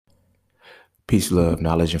Peace, love,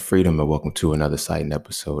 knowledge, and freedom, and welcome to another exciting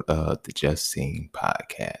episode of the Just Seen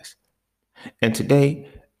podcast. And today,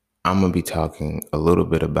 I'm gonna be talking a little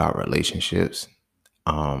bit about relationships.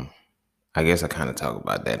 I guess I kind of talk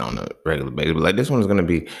about that on a regular basis, but like this one is gonna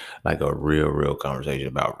be like a real conversation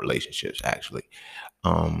about relationships, actually.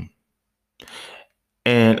 Um,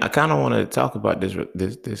 and I kind of want to talk about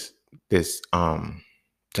this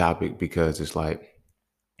topic because it's like,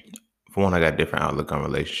 for one, I got different outlook on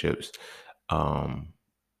relationships. Um,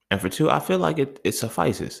 And for two, I feel like it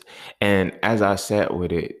suffices. And as I sat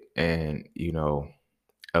with it and,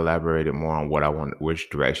 elaborated more on what I want, which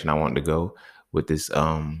direction I want to go with this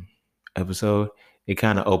episode, it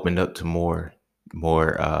kind of opened up to more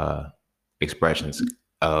expressions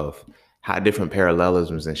of how different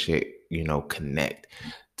parallelisms and shit, connect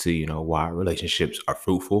to, why relationships are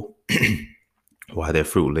fruitful, why they're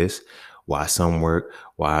fruitless, why some work,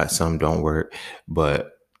 why some don't work.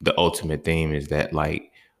 But the ultimate theme is that,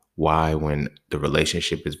 like, why, when the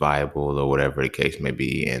relationship is viable or whatever the case may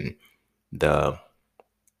be, and the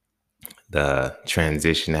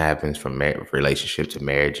transition happens from relationship to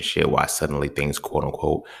marriage and shit, why suddenly things, quote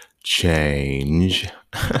unquote, change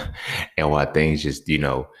and why things just,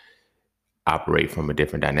 operate from a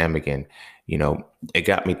different dynamic. And, it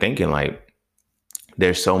got me thinking, like,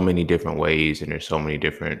 there's so many different ways and there's so many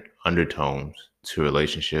different undertones to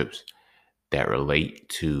relationships that relate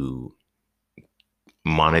to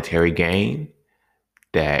monetary gain,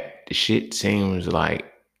 that the shit seems like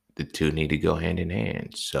the two need to go hand in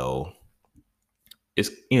hand. So it's,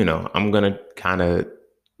 I'm gonna kind of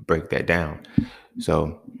break that down.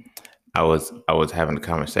 So I was having a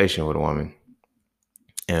conversation with a woman,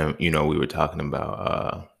 and we were talking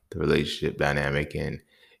about the relationship dynamic, and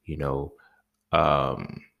you know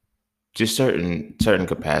um just certain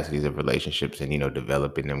capacities of relationships, and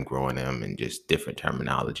developing them, growing them, and just different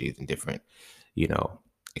terminologies and different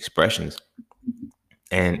expressions.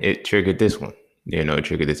 And it triggered this one, it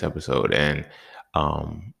triggered this episode. And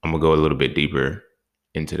I'm gonna go a little bit deeper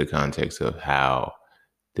into the context of how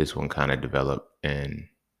this one kind of developed and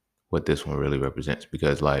what this one really represents.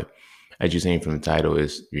 Because, like, as you've seen from the title,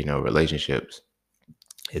 is, relationships.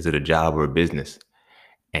 Is it a job or a business?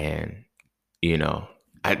 And,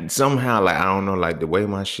 I somehow, like, I don't know, like, the way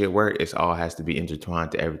my shit work, it's all has to be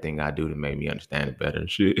intertwined to everything I do to make me understand it better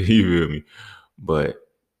and shit. You feel me? But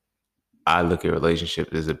I look at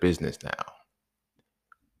relationships as a business now.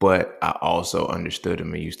 But I also understood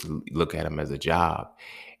them and used to look at them as a job.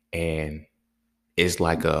 And it's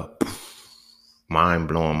like a mind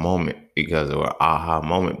blowing moment, or aha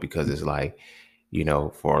moment, because it's like,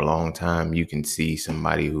 for a long time, you can see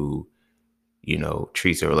somebody who,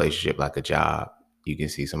 treats a relationship like a job. You can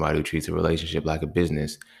see somebody who treats a relationship like a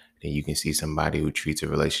business. And you can see somebody who treats a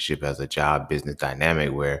relationship as a job business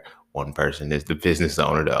dynamic, where one person is the business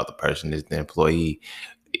owner, the other person is the employee.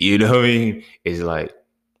 You know what I mean? It's like,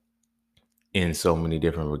 in so many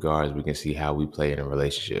different regards, we can see how we play in a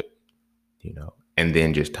relationship, and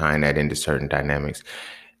then just tying that into certain dynamics,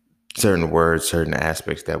 certain words, certain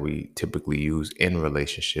aspects that we typically use in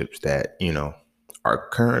relationships that, are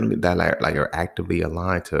currently, that like are actively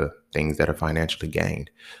aligned to things that are financially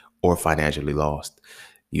gained or financially lost.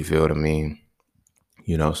 You feel what I mean?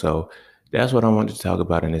 So that's what I wanted to talk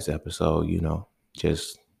about in this episode,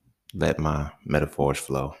 just let my metaphors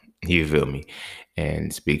flow. You feel me?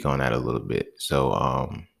 And speak on that a little bit.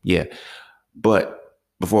 So, yeah. But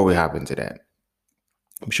before we hop into that,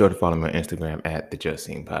 be sure to follow me on Instagram at the Just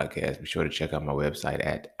Seen Podcast. Be sure to check out my website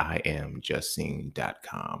at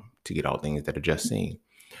iamjustseen.com to get all things that are just seen.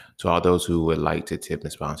 To all those who would like to tip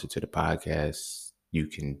and sponsor to the podcast, you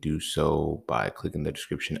can do so by clicking the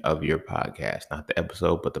description of your podcast, not the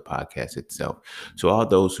episode, but the podcast itself. So all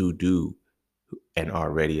those who do and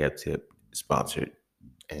already have tipped, sponsored,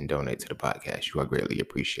 and donate to the podcast, you are greatly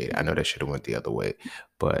appreciated. I know that should have went the other way,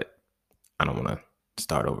 but I don't want to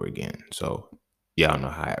start over again. So y'all know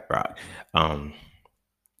how I rock.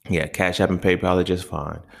 Yeah, Cash App and PayPal are just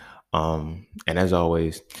fine. And as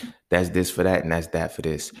always, that's this for that, and that's that for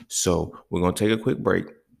this. So we're gonna take a quick break,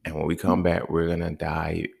 and when we come back, we're gonna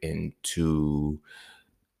dive into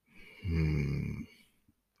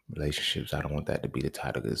relationships. I don't want that to be the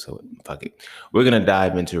title, so fuck it. We're gonna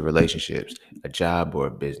dive into relationships, a job or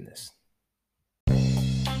a business.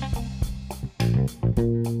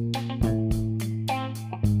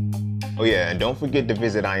 Oh yeah, and don't forget to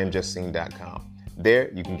visit iamjustseen.com.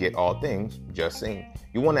 There, you can get all things Just Seen.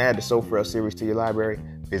 You want to add the Soul Frail series to your library?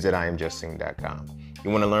 Visit iamjustseen.com.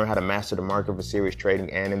 You want to learn how to master the market for serious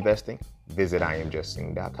trading and investing? Visit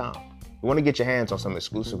iamjustseen.com. You want to get your hands on some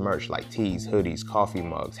exclusive merch like tees, hoodies, coffee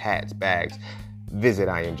mugs, hats, bags, visit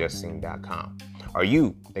IamJustSeen.com. Are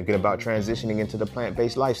you thinking about transitioning into the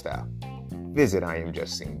plant-based lifestyle? Visit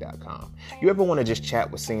IamJustSeen.com. You ever want to just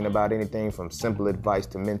chat with Seen about anything from simple advice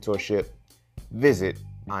to mentorship? Visit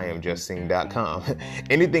IamJustSeen.com.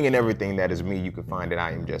 Anything and everything that is me, you can find at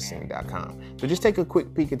IamJustSeen.com. So just take a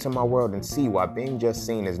quick peek into my world and see why being just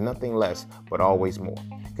seen is nothing less but always more.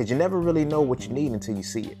 Because you never really know what you need until you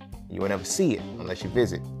see it. You will never see it unless you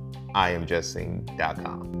visit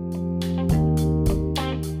IamJustSeen.com.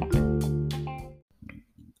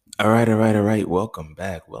 All right. Welcome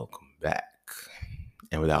back.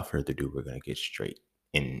 And without further ado, we're going to get straight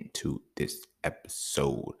into this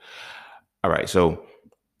episode. All right. So,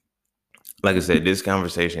 like I said, this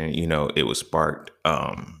conversation, it was sparked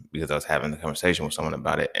because I was having a conversation with someone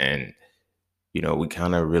about it. And, we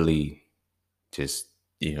kind of really just,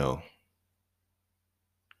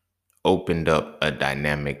 opened up a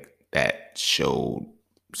dynamic that showed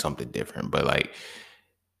something different. But like,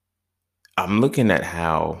 I'm looking at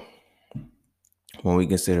how when we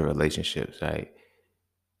consider relationships, right?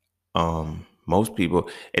 Most people,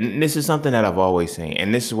 and this is something that I've always seen,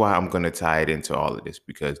 and this is why I'm going to tie it into all of this,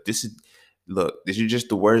 because this is just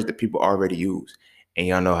the words that people already use. And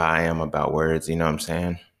y'all know how I am about words, you know what I'm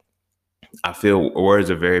saying? I feel words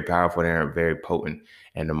are very powerful and are very potent.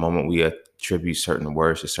 And the moment we attribute certain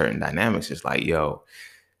words to certain dynamics, it's like, yo,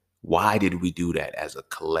 why did we do that as a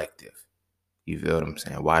collective? You feel what I'm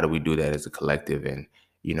saying? Why do we do that as a collective? And,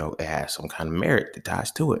 it has some kind of merit that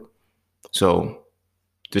ties to it. So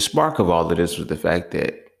the spark of all of this was the fact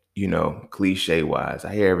that, cliche wise,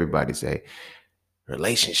 I hear everybody say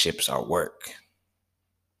relationships are work.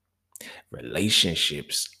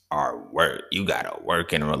 Relationships are work. You gotta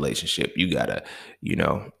work in a relationship. You gotta,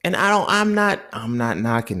 and I'm not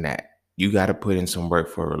knocking that. You gotta put in some work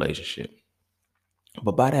for a relationship.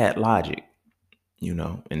 But by that logic,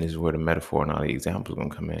 and this is where the metaphor and all the examples are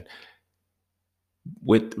gonna come in.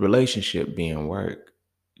 With relationship being work,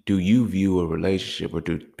 do you view a relationship, or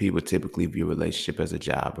do people typically view a relationship as a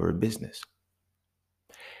job or a business?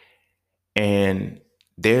 And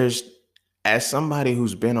as somebody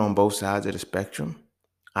who's been on both sides of the spectrum,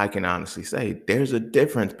 I can honestly say there's a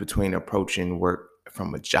difference between approaching work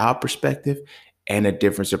from a job perspective and a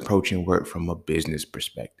difference approaching work from a business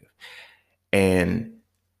perspective. And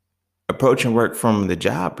approaching work from the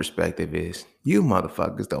job perspective is, you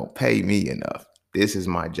motherfuckers don't pay me enough. This is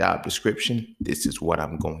my job description. This is what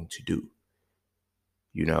I'm going to do.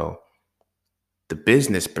 The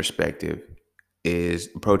business perspective is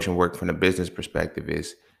approaching work from the business perspective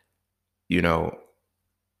is,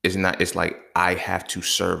 it's like I have to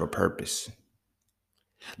serve a purpose.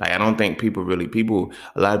 Like, I don't think a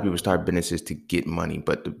lot of people start businesses to get money,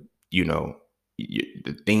 but the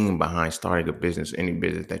thing behind starting a business, any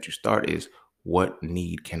business that you start, is what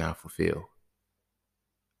need can I fulfill?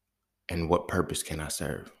 And what purpose can I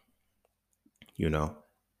serve?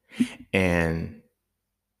 And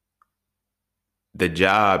the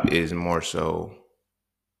job is more so,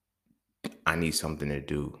 I need something to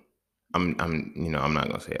do. I'm not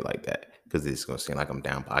gonna say it like that because it's gonna seem like I'm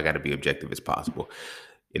down. I got to be objective as possible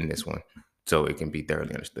in this one, so it can be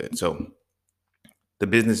thoroughly understood. So the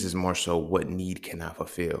business is more so, what need can I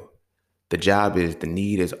fulfill? The job is, the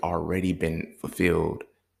need has already been fulfilled.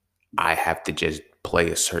 I have to just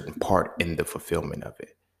play a certain part in the fulfillment of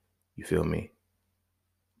it. You feel me?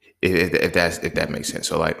 If that makes sense.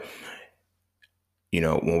 So like,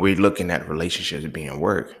 when we're looking at relationships being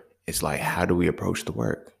work, it's like, how do we approach the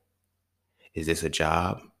work? Is this a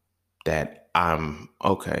job that I'm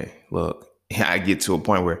okay? Look, I get to a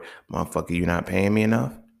point where, motherfucker, you're not paying me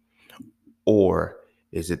enough? Or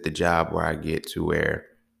is it the job where I get to where,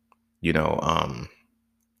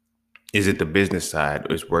 is it the business side?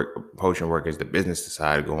 Is approaching work is the business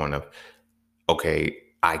side going of, okay,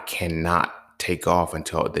 I cannot take off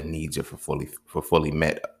until the needs are fully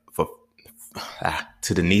met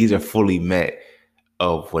to the needs are fully met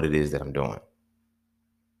of what it is that I'm doing.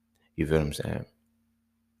 You feel what I'm saying?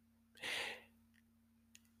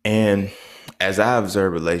 And as I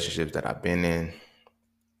observe relationships that I've been in,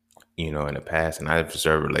 in the past, and I've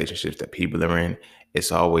observed relationships that people are in,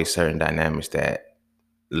 it's always certain dynamics that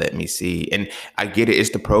let me see. And I get it. It's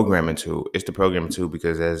the programming tool.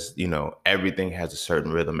 Because as everything has a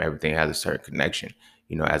certain rhythm. Everything has a certain connection,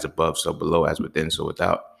 as above, so below, as within, so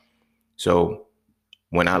without. So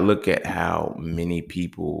when I look at how many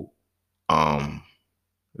people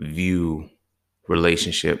view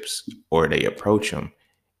relationships or they approach them,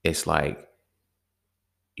 it's like,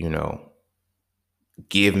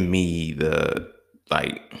 give me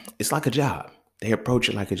it's like a job. They approach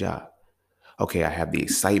it like a job. Okay, I have the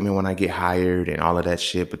excitement when I get hired and all of that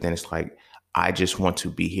shit, but then it's like, I just want to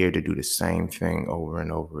be here to do the same thing over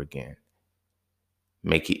and over again.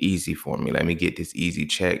 Make it easy for me. Let me get this easy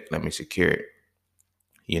check. Let me secure it.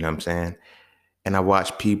 You know what I'm saying? And I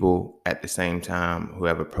watch people at the same time who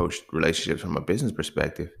have approached relationships from a business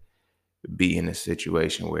perspective be in a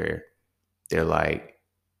situation where they're like,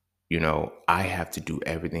 I have to do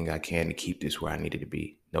everything I can to keep this where I need it to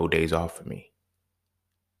be. No days off for me.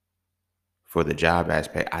 For the job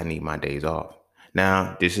aspect, I need my days off.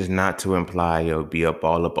 Now, this is not to imply be up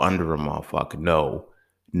all up under a motherfucker. No,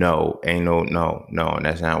 ain't no. And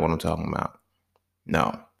that's not what I'm talking about.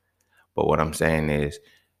 No. But what I'm saying is,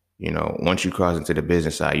 once you cross into the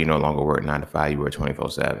business side, you no longer work 9 to 5, you work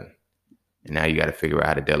 24/7. And now you got to figure out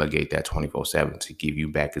how to delegate that 24/7 to give you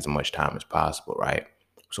back as much time as possible, right?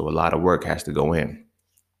 So a lot of work has to go in.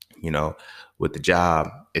 With the job,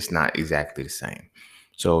 it's not exactly the same.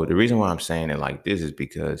 So the reason why I'm saying it like this is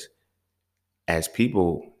because as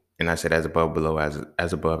people, and I said as above, below,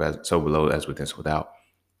 as above, as so below, as within, so without,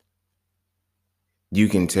 you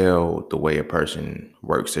can tell the way a person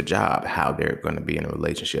works a job, how they're going to be in a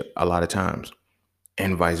relationship a lot of times,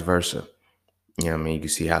 and vice versa. You know what I mean? You can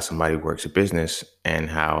see how somebody works a business and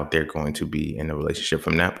how they're going to be in a relationship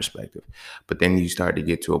from that perspective. But then you start to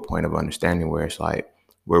get to a point of understanding where it's like,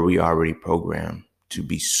 where we already programmed to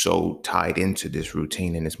be so tied into this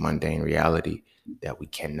routine and this mundane reality that we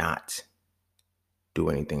cannot do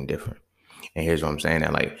anything different. And here's what I'm saying,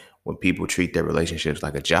 that like when people treat their relationships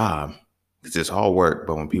like a job, because it's all work,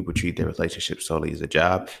 but when people treat their relationship solely as a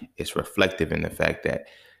job, it's reflective in the fact that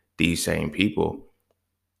these same people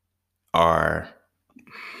are,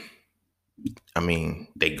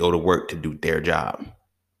 they go to work to do their job.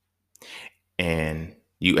 And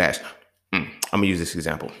you ask, I'm going to use this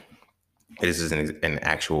example. This is an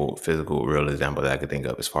actual physical, real example that I could think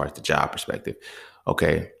of as far as the job perspective.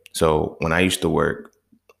 Okay, so when I used to work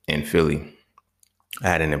in Philly, I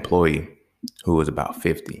had an employee who was about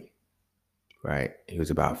 50, right? He was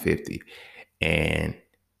about 50. And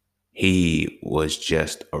he was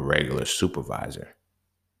just a regular supervisor,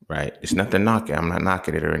 right? It's nothing knocking. I'm not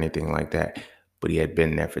knocking it or anything like that. But he had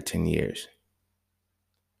been there for 10 years,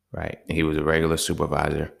 right? And he was a regular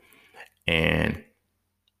supervisor. And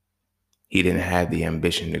he didn't have the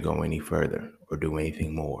ambition to go any further or do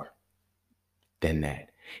anything more than that.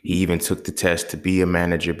 He even took the test to be a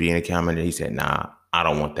manager, be an account manager. He said, nah, I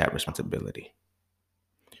don't want that responsibility,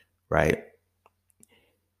 right?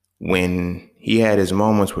 When he had his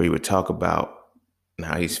moments where he would talk about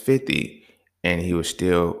now he's 50 and he was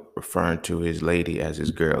still referring to his lady as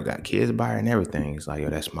his girl, got kids by her and everything. He's like, yo,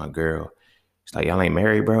 that's my girl. It's like, y'all ain't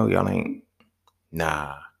married, bro. Y'all ain't,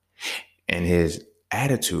 nah. And his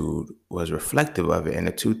attitude was reflective of it. And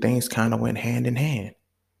the two things kind of went hand in hand.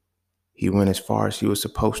 He went as far as he was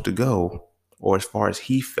supposed to go, or as far as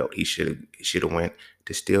he felt he should have went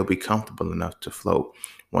to still be comfortable enough to float.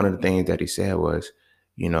 One of the things that he said was,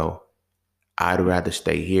 I'd rather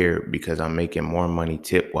stay here because I'm making more money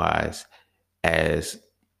tip-wise I'm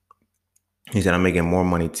making more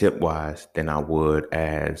money tip-wise than I would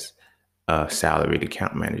as a salaried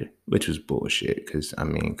account manager, which was bullshit. Because,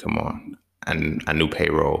 come on. I knew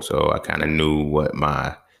payroll, so I kind of knew what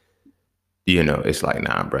my, it's like,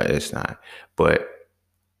 nah, bro, it's not. But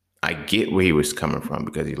I get where he was coming from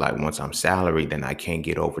because he's like, once I'm salaried, then I can't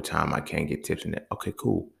get overtime. I can't get tips in that. Okay,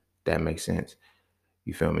 cool. That makes sense.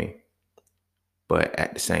 You feel me? But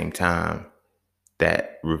at the same time,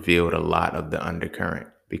 that revealed a lot of the undercurrent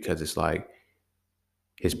because it's like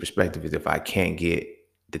his perspective is if I can't get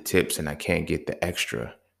the tips and I can't get the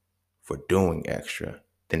extra for doing extra,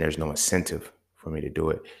 then there's no incentive for me to do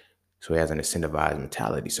it. So he has an incentivized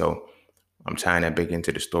mentality. So I'm tying that big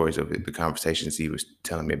into the stories of the conversations he was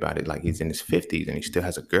telling me about it. Like he's in his 50s and he still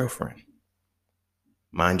has a girlfriend.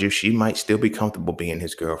 Mind you, she might still be comfortable being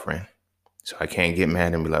his girlfriend. So I can't get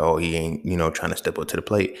mad and be like, oh, he ain't, trying to step up to the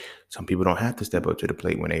plate. Some people don't have to step up to the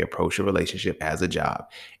plate when they approach a relationship as a job.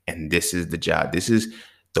 And this is the job. This is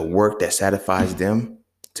the work that satisfies them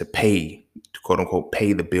to pay, to quote unquote,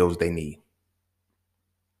 pay the bills they need.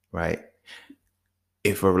 Right?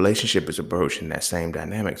 If a relationship is approaching that same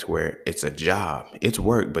dynamics where it's a job, it's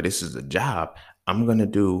work, but this is a job, I'm going to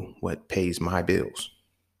do what pays my bills.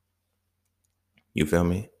 You feel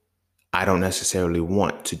me? I don't necessarily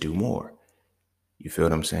want to do more. You feel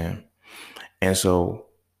what I'm saying? And so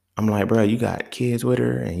I'm like, bro, you got kids with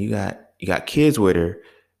her and you got kids with her.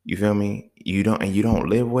 You feel me? You don't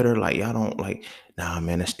live with her. Like, y'all don't like, nah,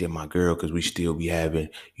 man, that's still my girl. Cause we still be having,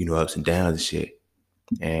 ups and downs and shit.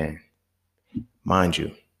 And mind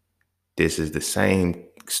you, this is the same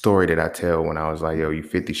story that I tell when I was like, yo, you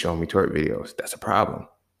 50 showing me twerk videos. That's a problem.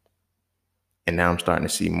 And now I'm starting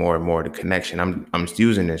to see more and more the connection. I'm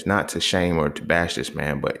using this not to shame or to bash this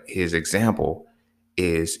man, but his example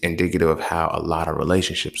is indicative of how a lot of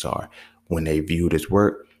relationships are. When they view this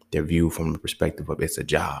work, they're viewed from the perspective of it's a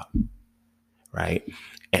job, right?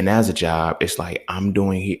 And as a job, it's like I'm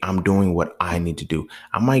doing what I need to do.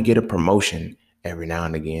 I might get a promotion every now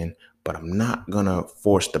and again, but I'm not gonna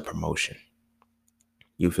force the promotion.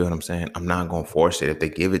 You feel what I'm saying? I'm not gonna force it. If they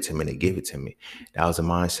give it to me, they give it to me. That was a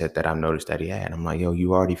mindset that I noticed that he had. I'm like, yo,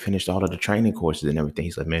 you already finished all of the training courses and everything.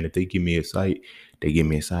 He's like, man, if they give me a site, they give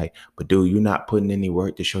me a site. But dude, you're not putting any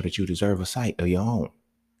work to show that you deserve a site of your own.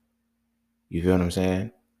 You feel what I'm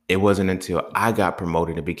saying? It wasn't until I got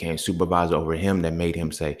promoted and became supervisor over him that made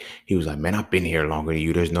him say, he was like, man, I've been here longer than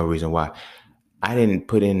you. There's no reason why. I didn't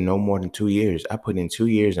put in no more than 2 years. I put in 2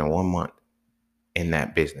 years and 1 month in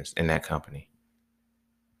that business, in that company.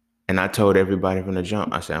 And I told everybody from the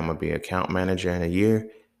jump, I said, I'm going to be account manager in a year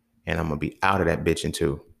and I'm going to be out of that bitch in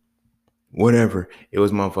 2. Whatever. It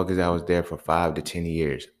was motherfuckers that was there for 5 to 10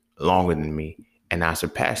 years, longer than me. And I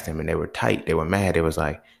surpassed them and they were tight. They were mad. It was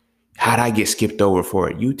like, how'd I get skipped over for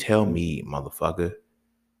it? You tell me, motherfucker.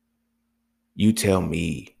 You tell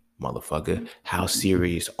me, motherfucker, how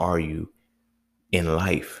serious are you in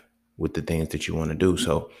life with the things that you want to do?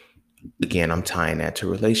 So again, I'm tying that to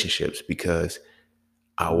relationships because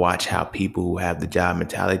I watch how people who have the job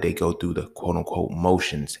mentality, they go through the quote unquote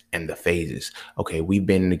motions and the phases. We've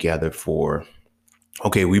been together for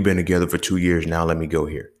 2 years now. Let me go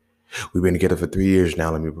here. We've been together for 3 years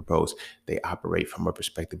now. Let me propose. They operate from a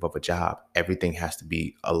perspective of a job. Everything has to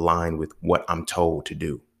be aligned with what I'm told to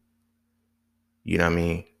do. You know what I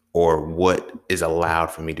mean? Or what is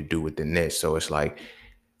allowed for me to do within this. So it's like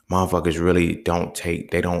motherfuckers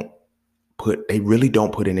they really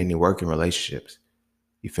don't put in any work in relationships.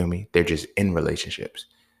 You feel me? They're just in relationships.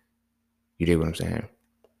 You dig what I'm saying?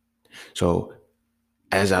 So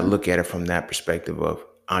as I look at it from that perspective of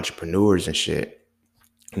entrepreneurs and shit,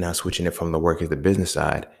 now switching it from the work as the business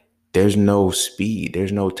side, there's no speed.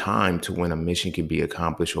 There's no time to when a mission can be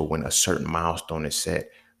accomplished or when a certain milestone is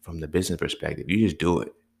set from the business perspective. You just do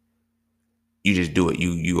it.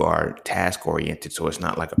 You are task oriented. So it's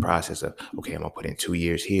not like a process of, okay, I'm gonna put in 2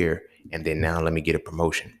 years here and then now let me get a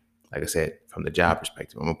promotion. Like I said, from the job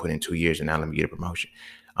perspective, I'm gonna put in 2 years and now let me get a promotion.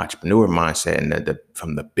 Entrepreneur mindset and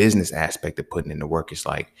from the business aspect of putting in the work is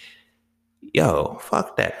like, yo,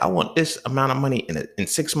 fuck that. I want this amount of money in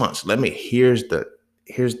 6 months. Here's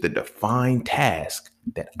the defined task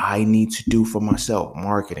that I need to do for myself,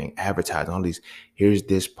 marketing, advertising, all these. Here's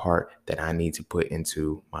this part that I need to put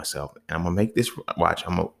into myself. And I'm gonna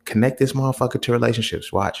I'm gonna connect this motherfucker to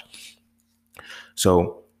relationships. Watch.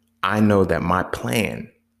 So I know that my plan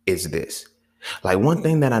is this. Like one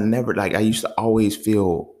thing that I used to always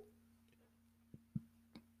feel,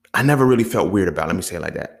 I never really felt weird about, let me say it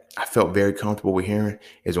like that. I felt very comfortable with hearing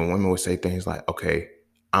is when women would say things like, okay,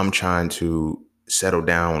 I'm trying to settle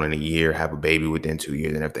down in a year, have a baby within 2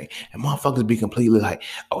 years and everything. And motherfuckers be completely like,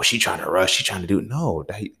 oh, she trying to rush. She trying to do it. No,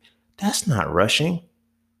 that's not rushing.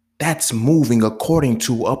 That's moving according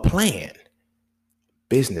to a plan.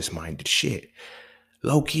 Business minded shit.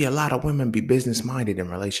 Low key, a lot of women be business minded in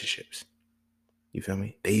relationships. You feel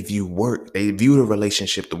me? They view work, they view the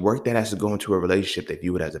relationship, the work that has to go into a relationship, they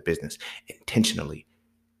view it as a business intentionally.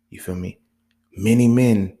 You feel me? Many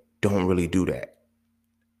men don't really do that.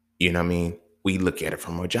 You know what I mean? We look at it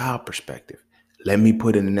from a job perspective. Let me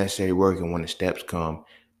put in the necessary work, and when the steps come,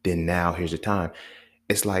 then now here's the time.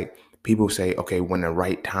 It's like people say, okay, when the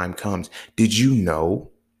right time comes, did you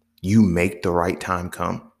know you make the right time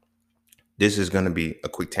come? This is going to be a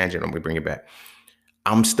quick tangent. I'm going to bring it back.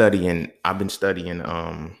 I've been studying,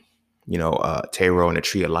 tarot and the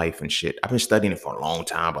tree of life and shit. I've been studying it for a long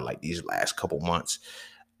time, but like these last couple months,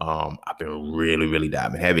 I've been really, really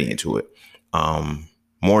diving heavy into it.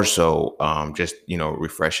 More so, just,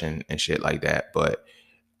 refreshing and shit like that. But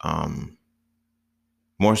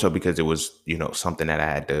more so because it was, something that I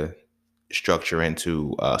had to structure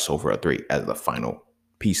into Sulfur 3 as the final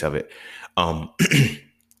piece of it.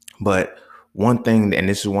 But one thing, and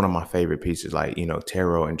this is one of my favorite pieces, like,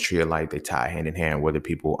 tarot and tree of life, they tie hand in hand, whether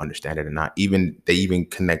people understand it or not. They even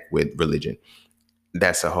connect with religion.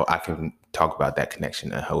 I can talk about that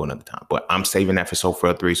connection a whole another time. But I'm saving that for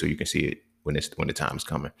Sulfur 3 so you can see it when the time is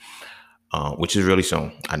coming, which is really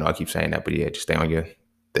soon. I know I keep saying that, but yeah, just stay on the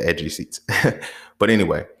edge of your seats. But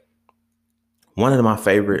anyway, one of my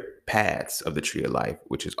favorite paths of the tree of life,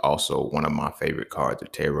 which is also one of my favorite cards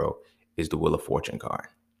of tarot, is the Wheel of Fortune card,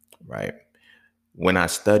 right? when I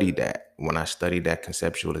studied that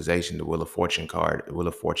conceptualization, the Wheel of Fortune card, the Wheel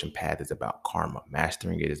of Fortune path is about karma.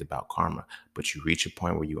 Mastering it is about karma. But you reach a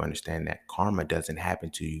point where you understand that karma doesn't happen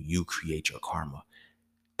to you. You create your karma.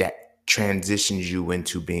 That transitions you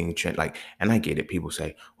into being like, and I get it. People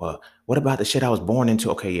say, well, what about the shit I was born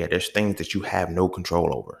into? Okay, yeah, there's things that you have no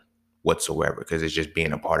control over whatsoever because it's just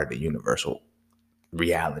being a part of the universal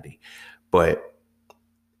reality. But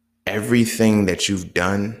everything that you've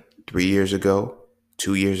done 3 years ago,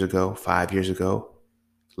 2 years ago, 5 years ago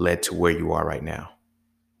led to where you are right now.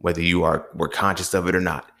 Whether were conscious of it or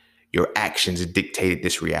not, your actions dictated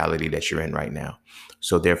this reality that you're in right now.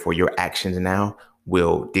 So therefore, your actions now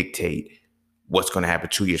will dictate what's going to happen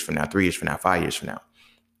 2 years from now, 3 years from now, 5 years from now,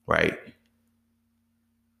 right?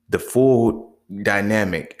 The full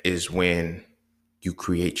dynamic is when you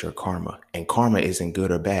create your karma. And karma isn't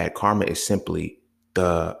good or bad. Karma is simply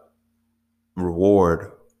the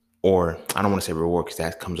reward, or I don't want to say reward because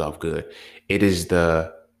that comes off good. It is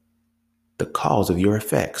the cause of your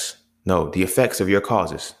effects. No, the effects of your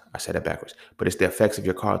causes. I said that backwards, but it's the effects of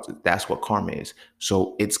your causes. That's what karma is.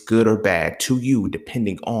 So it's good or bad to you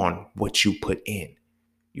depending on what you put in.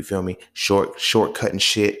 You feel me? Shortcutting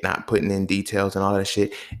shit, not putting in details and all that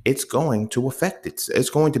shit. It's going to affect it. It's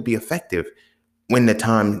going to be effective when the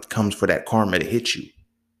time comes for that karma to hit you.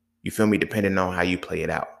 You feel me? Depending on how you play it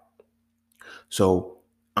out. So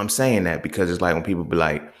I'm saying that because it's like when people be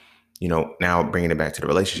like, now bringing it back to the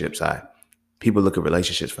relationship side, people look at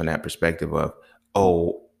relationships from that perspective of,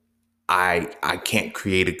 oh, I can't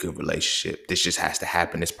create a good relationship. This just has to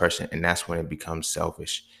happen, this person. And that's when it becomes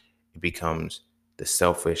selfish. It becomes the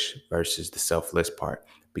selfish versus the selfless part,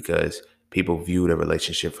 because people view the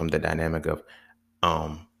relationship from the dynamic of,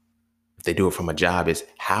 if they do it from a job, is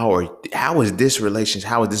how is this relationship,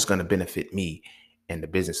 how is this going to benefit me? And the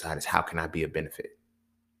business side is, how can I be a benefit?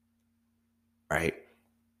 Right.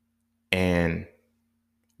 And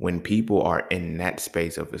when people are in that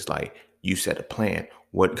space of, it's like, you set a plan,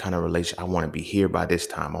 what kind of relation, I want to be here by this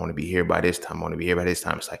time. I want to be here by this time. I want to be here by this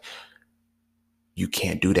time. It's like, you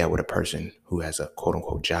can't do that with a person who has a quote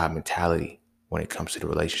unquote job mentality when it comes to the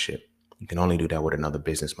relationship. You can only do that with another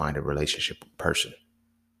business minded relationship person,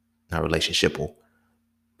 not relationshipal,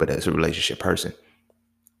 but as a relationship person,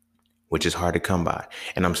 which is hard to come by.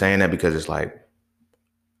 And I'm saying that because it's like,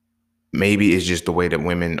 maybe it's just the way that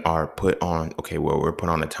women are put on. Okay, well, we're put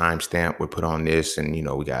on a timestamp, we're put on this, and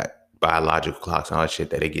we got biological clocks and all that shit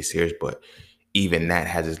that they get serious. But even that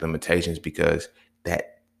has its limitations, because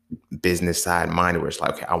that business side minded where it's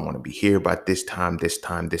like, okay, I want to be here by this time, this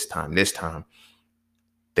time, this time, this time.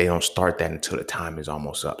 They don't start that until the time is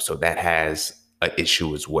almost up. So that has an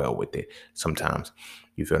issue as well with it sometimes.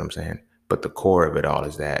 You feel what I'm saying? But the core of it all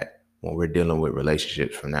is that when we're dealing with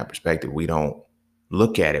relationships from that perspective, we don't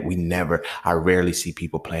look at it. I rarely see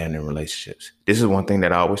people planning in relationships. This is one thing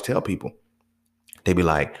that I always tell people. They be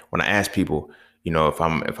like, when I ask people, if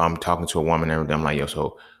I'm talking to a woman and I'm like, yo,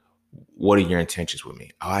 so what are your intentions with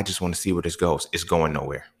me? Oh, I just want to see where this goes. It's going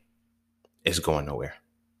nowhere. It's going nowhere.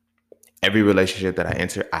 Every relationship that I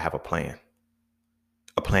enter, I have a plan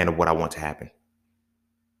of what I want to happen.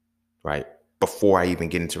 Right? Before I even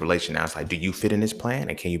get into a relation, now it's like, do you fit in this plan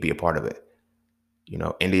and can you be a part of it?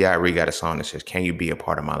 India.Arie got a song that says, "Can you be a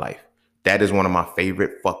part of my life?" That is one of my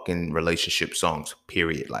favorite fucking relationship songs,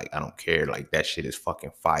 period. Like, I don't care. Like, that shit is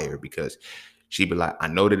fucking fire, because she be like, I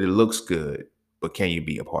know that it looks good, but can you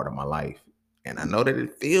be a part of my life? And I know that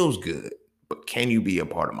it feels good, but can you be a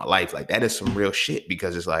part of my life? Like, that is some real shit,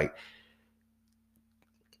 because it's like,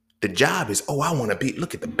 the job is, oh, I want to be,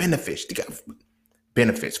 look at the benefits. They got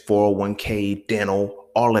benefits, 401k,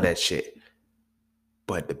 dental, all of that shit.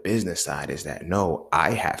 But the business side is that, no,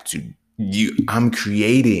 I'm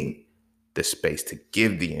creating the space to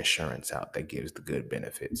give the insurance out that gives the good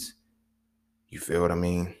benefits. You feel what I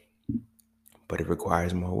mean? But it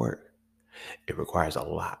requires more work. It requires a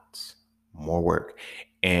lot more work.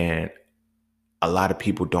 And a lot of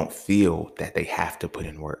people don't feel that they have to put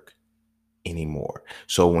in work anymore.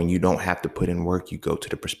 So when you don't have to put in work, you go to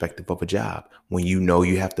the perspective of a job. When you know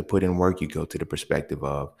you have to put in work, you go to the perspective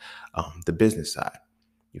of the business side.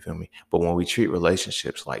 You feel me? But when we treat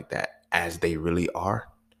relationships like that, as they really are,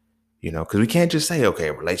 because we can't just say, okay,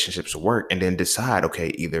 relationships work, and then decide, okay,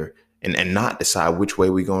 either and not decide which way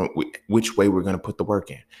we're going to put the work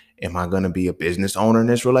in. Am I going to be a business owner in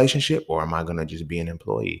this relationship, or am I going to just be an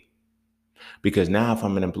employee? Because now, if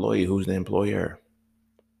I'm an employee, who's the employer?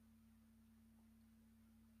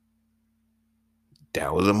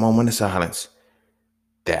 That was a moment of silence.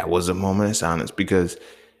 That was a moment of silence, because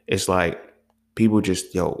it's like, people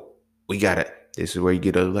just, this is where you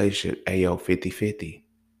get a relationship. Hey, yo, 50-50.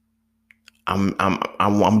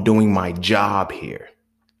 I'm doing my job here.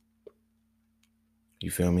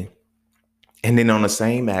 You feel me? And then on the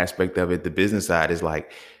same aspect of it, the business side is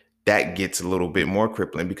like that gets a little bit more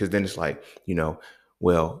crippling because then it's like,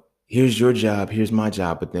 well, here's your job, here's my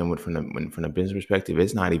job. But then from the business perspective,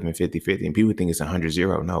 it's not even 50-50. And people think it's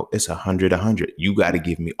 100-0. No, it's 100-100. You got to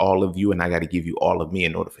give me all of you and I got to give you all of me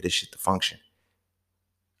in order for this shit to function.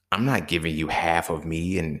 I'm not giving you half of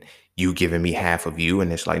me and you giving me half of you.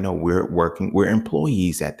 And it's like, no, we're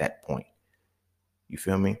employees at that point. You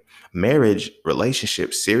feel me? Marriage,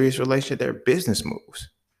 relationships, serious relationship, they're business moves.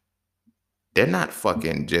 They're not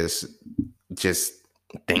fucking just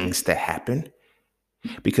things that happen.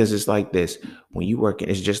 Because it's like this.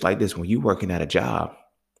 It's just like this. When you working at a job,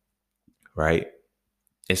 right?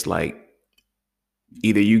 It's like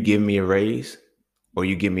either you give me a raise or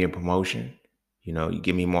you give me a promotion, you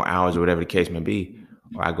give me more hours or whatever the case may be,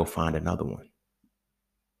 or I go find another one.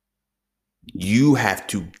 You have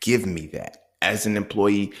to give me that. As an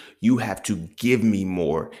employee, you have to give me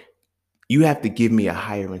more. You have to give me a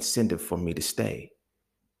higher incentive for me to stay.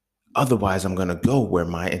 Otherwise, I'm going to go where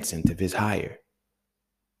my incentive is higher.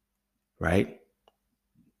 Right?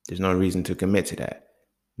 There's no reason to commit to that.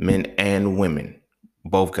 Men and women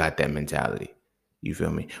both got that mentality. You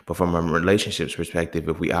feel me? But from a relationships perspective,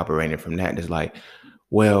 if we operated from that, it's like,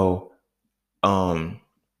 well,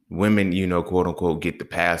 women, quote unquote, get the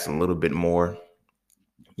pass a little bit more.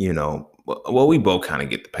 Well, we both kind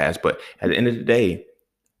of get the pass, but at the end of the day,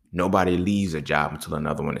 nobody leaves a job until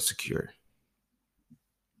another one is secure.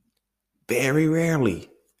 Very rarely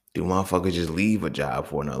do motherfuckers just leave a job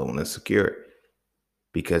for another one that's secure.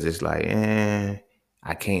 Because it's like,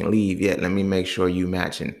 I can't leave yet. Let me make sure you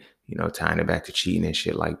matching, tying it back to cheating and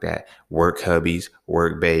shit like that. Work hubbies,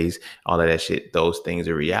 work bays, all of that shit. Those things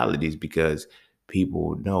are realities because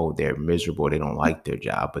people know they're miserable. They don't like their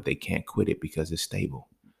job, but they can't quit it because it's stable.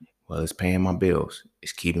 Well, it's paying my bills.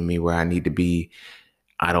 It's keeping me where I need to be.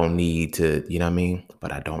 I don't need to, you know what I mean?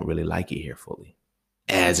 But I don't really like it here fully.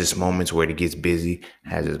 Has its moments where it gets busy,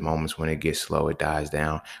 has its moments when it gets slow, it dies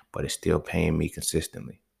down, but it's still paying me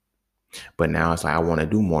consistently. But now it's like, I want to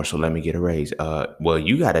do more, so let me get a raise. Well,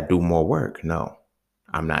 you got to do more work. No,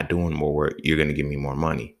 I'm not doing more work. You're going to give me more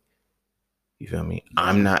money. You feel me?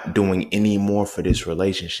 I'm not doing any more for this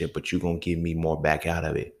relationship, but you're going to give me more back out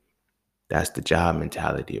of it. That's the job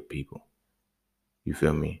mentality of people. You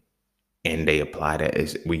feel me? And they apply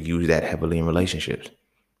that. We use that heavily in relationships.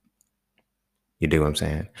 You dig what I'm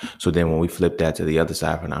saying? So then when we flip that to the other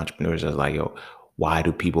side for the entrepreneurs, I was like, yo, why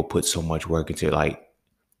do people put so much work into it? Like,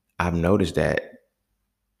 I've noticed that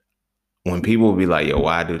when people be like, yo,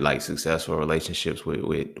 why do like successful relationships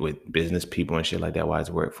with business people and shit like that? Why does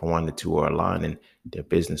it work? For one, the two are aligned and they're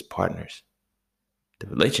business partners. The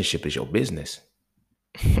relationship is your business.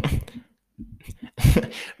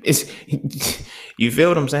 You feel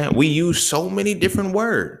what I'm saying? We use so many different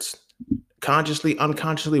words, consciously,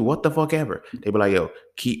 unconsciously, what the fuck ever. They be like, yo,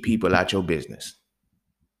 keep people out your business.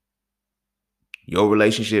 Your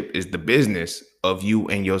relationship is the business of you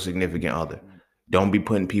and your significant other. Don't be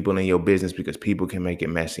putting people in your business because people can make it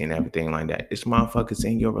messy and everything like that. It's motherfuckers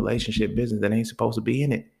in your relationship business that ain't supposed to be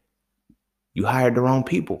in it. You hired the wrong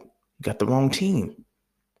people. You got the wrong team.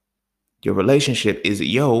 Your relationship is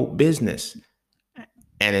your business.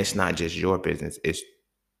 And it's not just your business. It's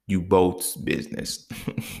you both's business.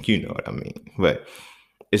 You know what I mean? But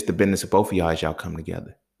it's the business of both of y'all as y'all come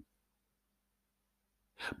together.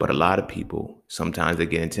 But a lot of people, sometimes they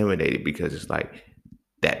get intimidated because it's like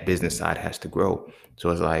that business side has to grow.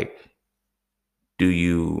 So it's like, do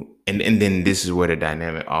you, and then this is where the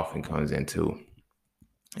dynamic often comes into.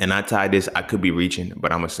 And I could be reaching,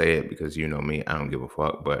 but I'm going to say it because you know me, I don't give a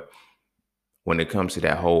fuck. But when it comes to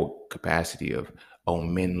that whole capacity of, oh,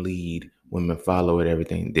 men lead, women follow it,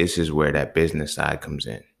 everything, this is where that business side comes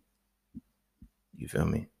in. You feel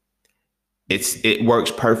me? It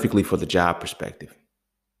works perfectly for the job perspective.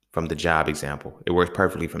 From the job example, it works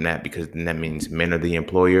perfectly from that because then that means men are the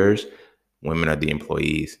employers, women are the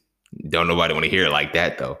employees. Don't nobody want to hear it like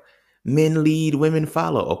that though. Men lead, women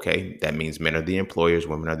follow. Okay, that means men are the employers,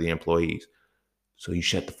 women are the employees. So you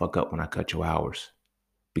shut the fuck up when I cut your hours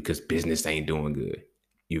because business ain't doing good.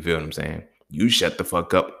 You feel what I'm saying? You shut the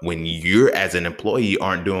fuck up when you're as an employee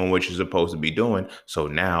aren't doing what you're supposed to be doing. So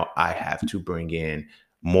now I have to bring in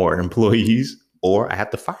more employees or I have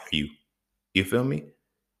to fire you. You feel me?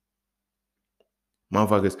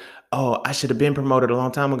 Motherfuckers, oh, I should have been promoted a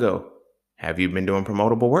long time ago. Have you been doing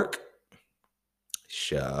promotable work?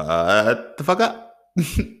 Shut the fuck up.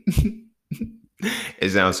 It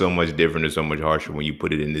sounds so much different and so much harsher when you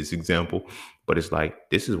put it in this example. But it's like,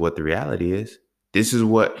 this is what the reality is. This is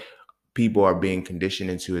what people are being conditioned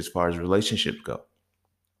into as far as relationships go.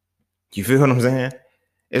 You feel what I'm saying?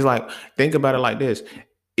 It's like, think about it like this.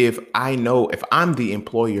 If I'm the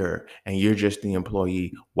employer and you're just the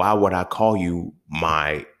employee, why would I call you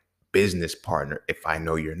my business partner if I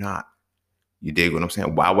know you're not? You dig what I'm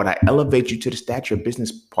saying? Why would I elevate you to the stature of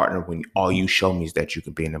business partner when all you show me is that you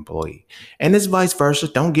can be an employee? And it's vice versa.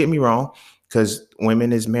 Don't get me wrong, because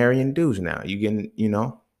women is marrying dudes now. You getting,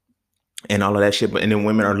 and all of that shit. But and then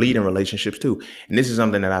women are leading relationships too. And this is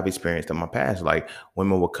something that I've experienced in my past. Like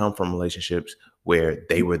women will come from relationships where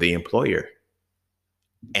they were the employer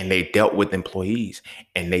and they dealt with employees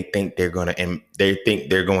and they think they're going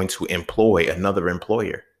to employ another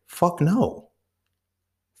employer. Fuck no.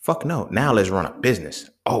 Fuck no. Now let's run a business.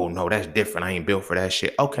 Oh no, that's different. I ain't built for that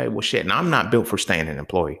shit. Okay, well shit. And I'm not built for staying an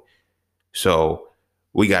employee. So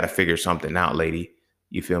we got to figure something out, lady.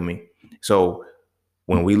 You feel me? So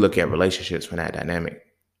when we look at relationships from that dynamic,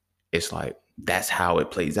 it's like that's how it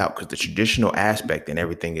plays out. Because the traditional aspect and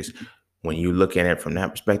everything is when you look at it from that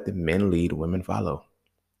perspective, men lead, women follow.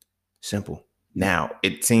 Simple. Now,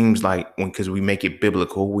 it seems like because we make it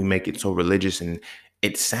biblical, we make it so religious and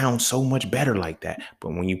it sounds so much better like that. But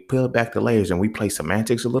when you peel back the layers and we play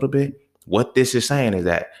semantics a little bit, what this is saying is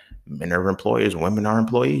that men are employers, women are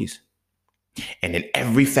employees. And in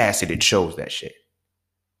every facet, it shows that shit.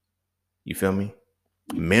 You feel me?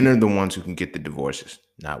 Men are the ones who can get the divorces,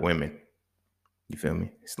 not women. You feel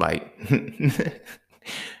me? It's like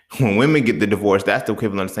when women get the divorce, that's the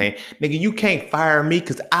equivalent of saying, nigga, you can't fire me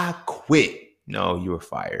because I quit. No, you were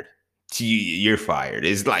fired. You're fired.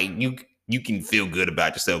 It's like you can feel good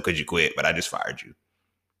about yourself because you quit, but I just fired you.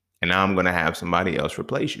 And now I'm going to have somebody else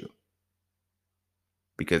replace you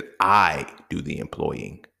because I do the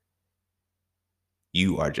employing.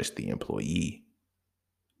 You are just the employee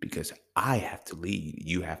because I have to lead.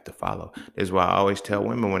 You have to follow. This is why I always tell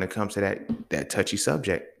women when it comes to that touchy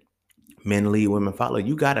subject, men lead, women follow.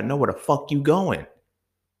 You got to know where the fuck you going.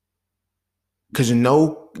 Because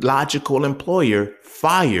no logical employer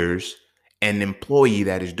fires an employee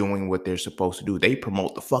that is doing what they're supposed to do. They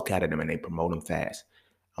promote the fuck out of them and they promote them fast.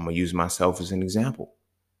 I'm going to use myself as an example.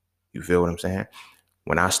 You feel what I'm saying?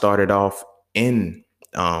 When I started off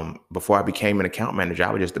before I became an account manager,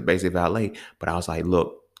 I was just a basic valet. But I was like,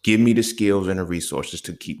 look, give me the skills and the resources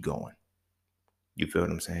to keep going. You feel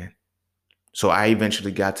what I'm saying? So I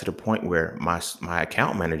eventually got to the point where my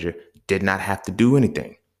account manager did not have to do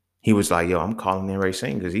anything. He was like, yo, I'm calling in Ray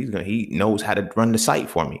Singh because he knows how to run the site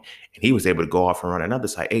for me. And he was able to go off and run another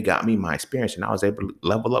site. It got me my experience and I was able to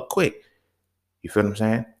level up quick. You feel what I'm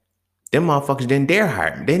saying? Them motherfuckers didn't dare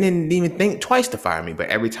hire me. They didn't even think twice to fire me. But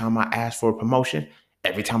every time I asked for a promotion,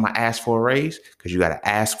 every time I asked for a raise, because you got to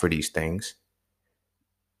ask for these things.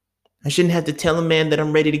 I shouldn't have to tell a man that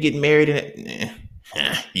I'm ready to get married.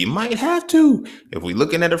 You might have to if we're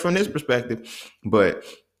looking at it from this perspective. But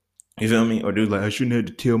you feel me? Or dude's like, I shouldn't have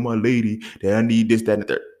to tell my lady that I need this, that, and the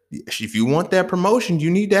third. If you want that promotion, you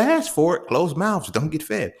need to ask for it. Closed mouths don't get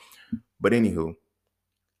fed. But anywho,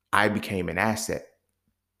 I became an asset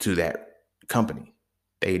to that company.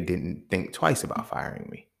 They didn't think twice about firing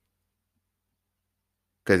me.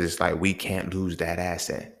 Because it's like, we can't lose that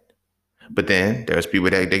asset. But then there's people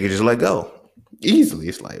that they could just let go easily.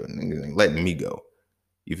 It's like letting me go.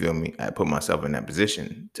 You feel me? I put myself in that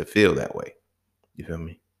position to feel that way. You feel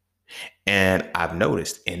me? And I've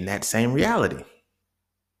noticed in that same reality.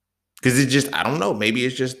 Because it's just, I don't know, maybe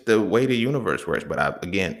it's just the way the universe works. But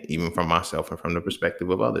again, even from myself and from the perspective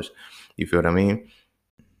of others, you feel what I mean?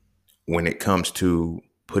 When it comes to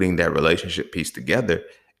putting that relationship piece together,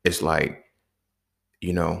 it's like,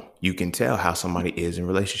 you can tell how somebody is in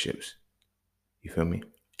relationships. You feel me?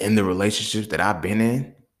 In the relationships that I've been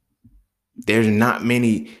in, there's not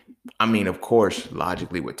many. I mean, of course,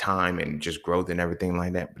 logically with time and just growth and everything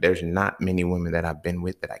like that, but there's not many women that I've been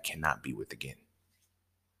with that I cannot be with again.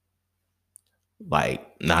 Like,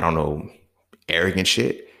 I don't know, arrogant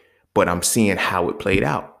shit, but I'm seeing how it played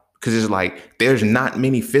out. Because it's like, there's not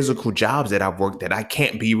many physical jobs that I've worked that I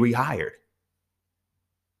can't be rehired.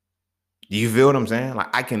 You feel what I'm saying?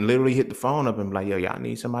 Like, I can literally hit the phone up and be like, yo, y'all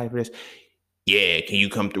need somebody for this? Yeah, can you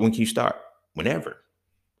come through? When can you start? Whenever.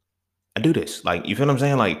 I do this. Like, you feel what I'm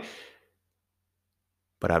saying? Like,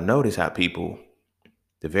 but I've noticed how the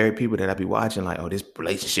very people that I be watching, like, oh, this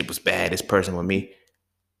relationship was bad, this person with me,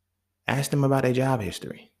 ask them about their job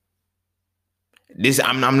history.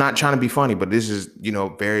 I'm not trying to be funny, but this is,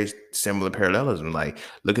 very similar parallelism. Like,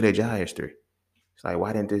 look at their job history. It's like,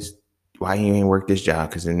 why you ain't work this job?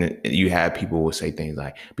 Because then you have people who will say things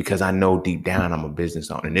like, because I know deep down I'm a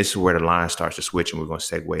business owner. And this is where the line starts to switch and we're going to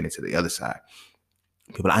segue into the other side.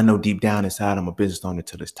 People, I know deep down inside I'm a business owner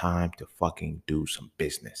till it's time to fucking do some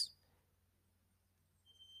business.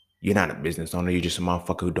 You're not a business owner. You're just a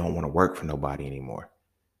motherfucker who don't want to work for nobody anymore.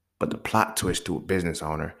 But the plot twist to a business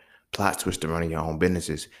owner, plot twist to running your own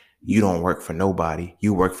businesses, you don't work for nobody.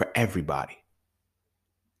 You work for everybody.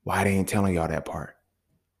 Why they ain't telling y'all that part?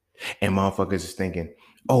 And motherfuckers is thinking,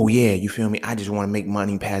 oh yeah, you feel me? I just want to make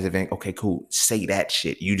money, passive income. Okay, cool. Say that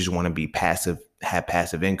shit. You just want to be passive, have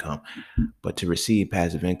passive income. But to receive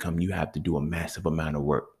passive income, you have to do a massive amount of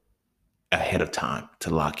work ahead of time to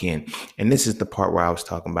lock in. And this is the part where I was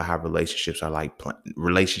talking about how relationships are like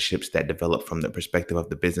relationships that develop from the perspective of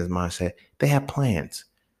the business mindset. They have plans.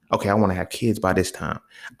 Okay, I want to have kids by this time.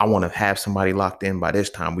 I want to have somebody locked in by this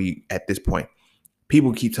time. We at this point,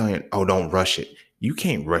 people keep telling you, oh, don't rush it. You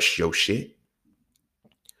can't rush your shit.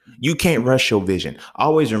 You can't rush your vision.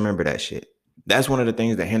 Always remember that shit. That's one of the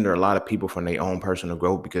things that hinder a lot of people from their own personal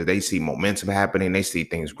growth because they see momentum happening. They see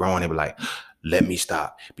things growing. They be like, let me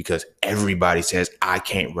stop because everybody says I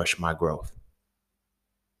can't rush my growth.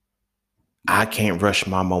 I can't rush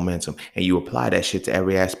my momentum. And you apply that shit to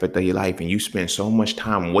every aspect of your life and you spend so much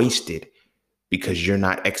time wasted because you're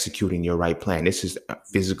not executing your right plan. This is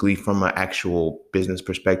physically from an actual business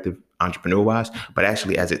perspective, entrepreneur wise, but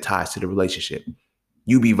actually as it ties to the relationship.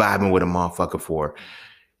 You be vibing with a motherfucker for,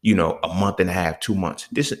 a month and a half, 2 months.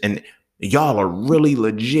 And y'all are really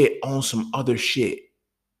legit on some other shit.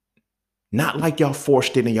 Not like y'all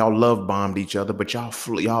forced it and y'all love bombed each other, but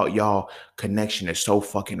y'all connection is so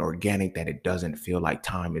fucking organic that it doesn't feel like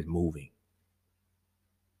time is moving.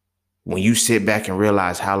 When you sit back and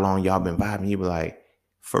realize how long y'all been vibing, you be like,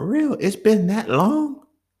 for real, it's been that long?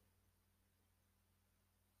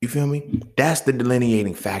 You feel me? That's the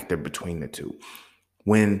delineating factor between the two.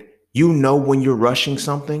 When when you're rushing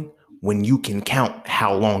something, when you can count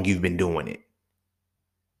how long you've been doing it.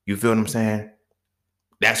 You feel what I'm saying?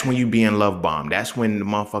 That's when you being love bombed. That's when the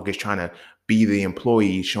motherfucker's trying to be the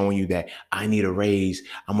employee, showing you that I need a raise.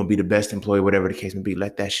 I'm going to be the best employee, whatever the case may be.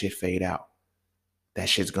 Let that shit fade out. That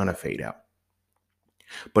shit's going to fade out.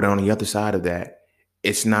 But on the other side of that,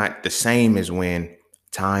 it's not the same as when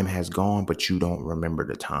time has gone, but you don't remember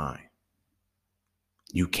the time.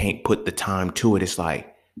 You can't put the time to it. It's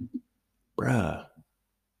like, bruh,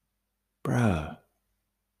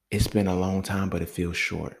 it's been a long time, but it feels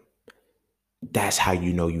short. That's how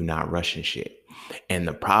you know you're not rushing shit. And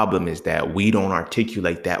the problem is that we don't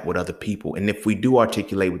articulate that with other people. And if we do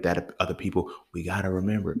articulate with that other people, we got to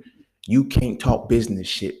remember, you can't talk business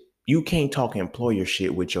shit. You can't talk employer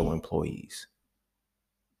shit with your employees.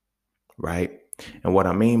 Right? And what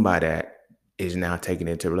I mean by that is now taking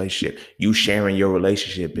it into relationship. You sharing your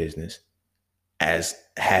relationship business as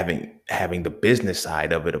having the business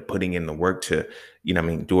side of it, of putting in the work to,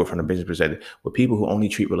 do it from the business perspective, with people who only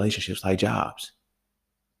treat relationships like jobs.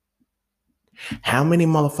 How many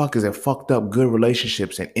motherfuckers have fucked up good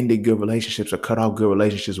relationships and ended good relationships or cut off good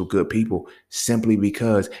relationships with good people simply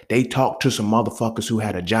because they talked to some motherfuckers who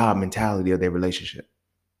had a job mentality of their relationship?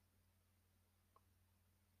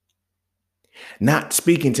 Not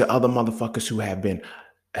speaking to other motherfuckers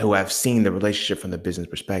who have seen the relationship from the business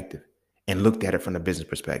perspective and looked at it from the business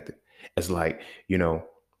perspective. It's like,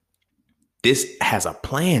 this has a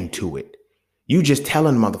plan to it. You just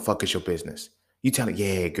telling motherfuckers your business. You telling,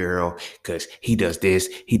 yeah, girl, because he does this,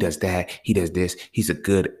 he does that, he does this. He's a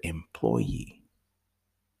good employee.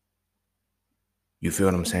 You feel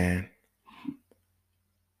what I'm saying?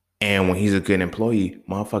 And when he's a good employee,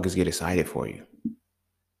 motherfuckers get excited for you.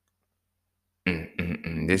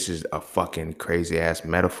 This is a fucking crazy ass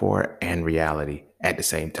metaphor and reality at the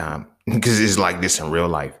same time. Because it's like this in real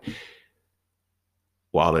life.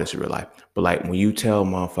 Well, it's real life. But like when you tell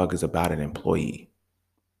motherfuckers about an employee,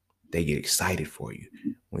 they get excited for you.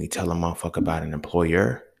 When you tell a motherfucker about an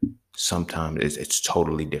employer, sometimes it's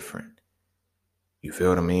totally different. You feel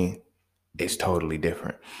what I mean? It's totally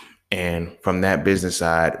different. And from that business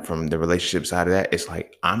side, from the relationship side of that, it's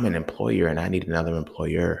like, I'm an employer and I need another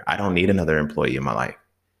employer. I don't need another employee in my life.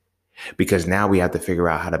 Because now we have to figure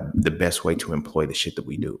out the best way to employ the shit that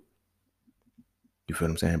we do. You feel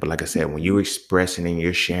what I'm saying? But like I said, when you're expressing and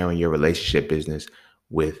you're sharing your relationship business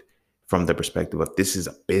from the perspective of this is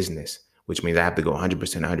a business, which means I have to go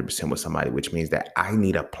 100% with somebody, which means that I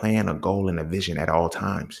need a plan, a goal, and a vision at all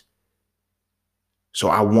times. So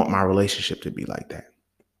I want my relationship to be like that.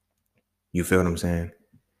 You feel what I'm saying?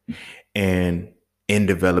 And in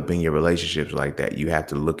developing your relationships like that, you have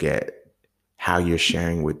to look at how you're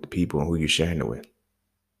sharing with the people and who you're sharing it with.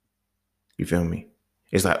 You feel me?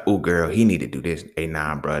 It's like, oh, girl, he need to do this. Hey,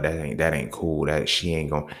 nah, bro, that ain't cool. She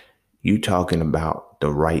ain't gonna. You talking about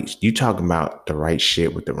the right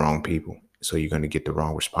shit with the wrong people. So you're going to get the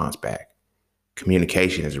wrong response back.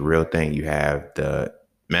 Communication is a real thing. You have the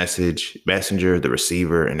messenger, the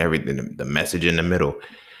receiver, and everything, the message in the middle.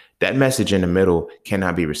 That message in the middle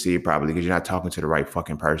cannot be received properly because you're not talking to the right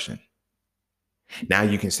fucking person. Now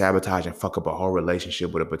you can sabotage and fuck up a whole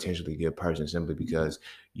relationship with a potentially good person simply because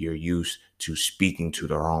you're used to speaking to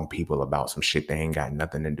the wrong people about some shit they ain't got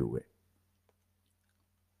nothing to do with.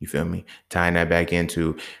 You feel me? Tying that back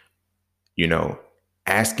into,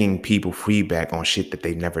 asking people feedback on shit that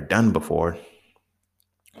they've never done before.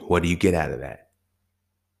 What do you get out of that?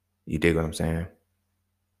 You dig what I'm saying?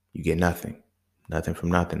 You get nothing. Nothing from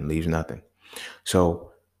nothing leaves nothing.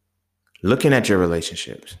 So looking at your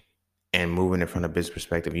relationships and moving it from a business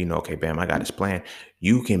perspective, okay, bam, I got this plan.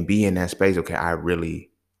 You can be in that space. Okay, I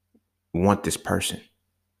really want this person,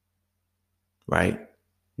 right?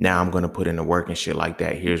 Now I'm going to put in the work and shit like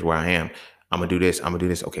that. Here's where I am. I'm going to do this. I'm going to do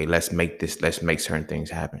this. Okay, let's make certain things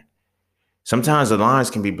happen. Sometimes the lines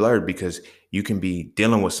can be blurred because you can be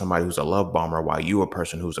dealing with somebody who's a love bomber while you're a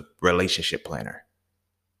person who's a relationship planner.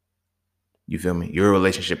 You feel me? You're a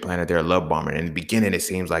relationship planner. They're a love bomber. In the beginning, it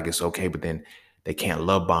seems like it's okay, but then they can't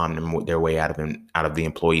love bomb their way out of the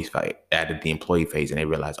employee phase, and they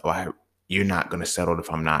realize, you're not going to settle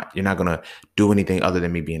if I'm not. You're not going to do anything other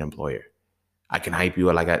than me being an employer. I can hype you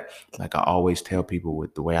up like I always tell people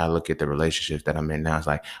with the way I look at the relationships that I'm in now. It's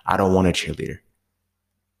like, I don't want a cheerleader.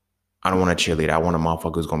 I don't want a cheerleader. I want a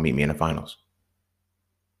motherfucker who's going to meet me in the finals.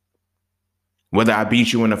 Whether I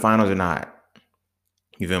beat you in the finals or not.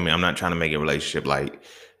 You feel me? I'm not trying to make a relationship like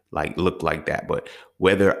look like that. But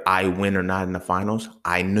whether I win or not in the finals,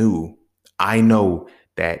 I know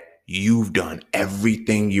that you've done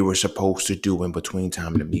everything you were supposed to do in between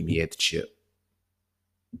time to meet me at the chip.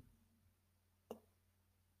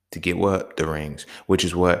 To get what? The rings, which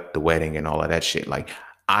is what? The wedding and all of that shit. Like,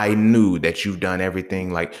 I knew that you've done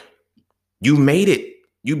everything. Like, you made it.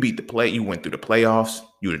 You beat you went through the playoffs.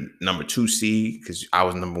 You were number 2 seed because I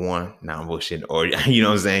was number 1. Now I'm bullshitting. Or, you know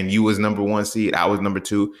what I'm saying? You was number 1 seed. I was number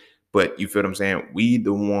 2. But you feel what I'm saying? We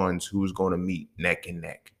the ones who's going to meet neck and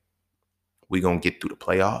neck. We going to get through the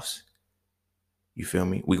playoffs. You feel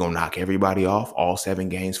me? We going to knock everybody off. All 7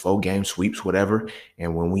 games, 4 games, sweeps, whatever.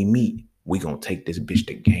 And when we meet, we going to take this bitch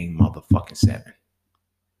to game motherfucking 7.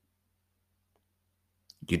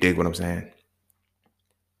 You dig what I'm saying?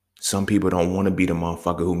 Some people don't want to be the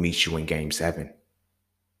motherfucker who meets you in game 7.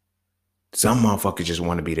 Some motherfuckers just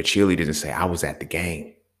want to be the cheerleaders and say, I was at the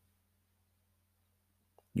game.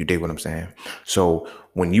 You dig what I'm saying? So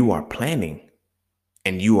when you are planning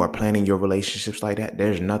and you are planning your relationships like that,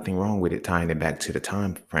 there's nothing wrong with it, tying it back to the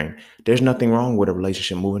time frame. There's nothing wrong with a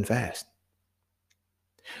relationship moving fast.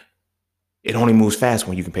 It only moves fast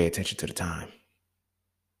when you can pay attention to the time.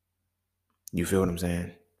 You feel what I'm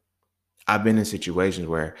saying? I've been in situations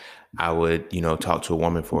where I would, talk to a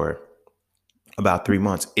woman for about 3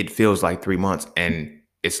 months. It feels like 3 months. And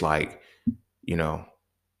it's like,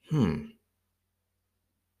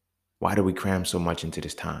 why do we cram so much into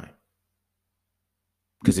this time?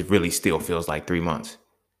 Because it really still feels like 3 months.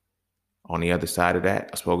 On the other side of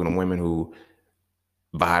that, I've spoken to women who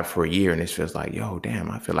vibe for a year and it feels like, yo,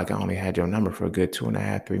 damn, I feel like I only had your number for a good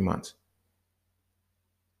 2.5, 3 months.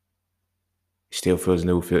 Still feels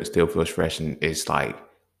new, still feels fresh. And it's like,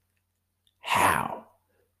 how?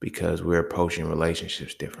 Because we're approaching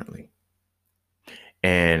relationships differently.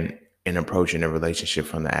 And in approaching a relationship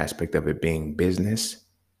from the aspect of it being business,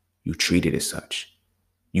 you treat it as such.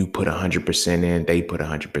 You put 100% in, they put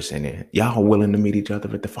 100% in. Y'all are willing to meet each other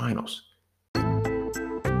at the finals.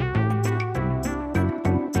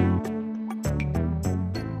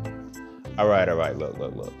 All right.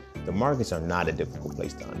 Look. The markets are not a difficult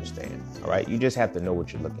place to understand. All right. You just have to know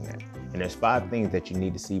what you're looking at. And there's 5 things that you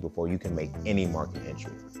need to see before you can make any market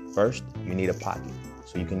entry. First, you need a pocket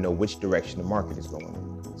so you can know which direction the market is going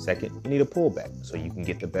in. Second, you need a pullback so you can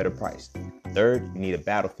get the better price. Third, you need a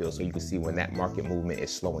battlefield so you can see when that market movement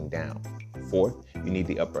is slowing down. Fourth, you need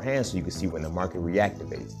the upper hand so you can see when the market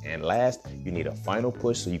reactivates. And last, you need a final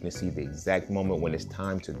push so you can see the exact moment when it's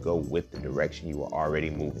time to go with the direction you are already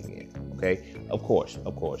moving in. Okay? Of course,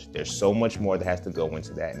 there's so much more that has to go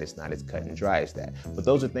into that, and it's not as cut and dry as that. But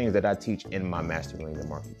those are things that I teach in my Mastering the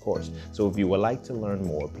Market course. So if you would like to learn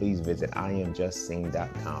more, please visit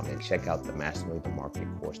IamJustSing.com and check out the Mastering the Market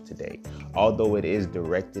course today. Although it is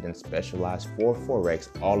directed and specialized for Forex,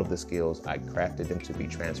 all of the skills, I crafted them to be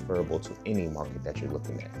transferable to any market that you're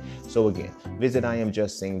looking at. So again, visit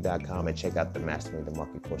IamJustSing.com and check out the Mastering the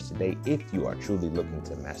Market course today if you are truly looking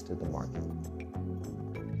to master the market.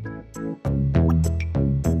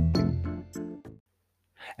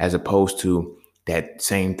 As opposed to that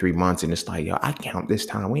same 3 months, and it's like, yo, I count this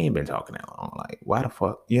time. We ain't been talking that long. Like, why the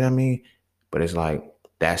fuck? You know what I mean? But it's like,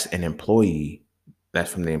 that's an employee.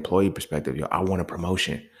 That's from the employee perspective. Yo, I want a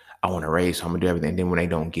promotion. I want a raise. So I'm gonna do everything. And then when they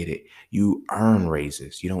don't get it, you earn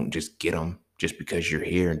raises. You don't just get them just because you're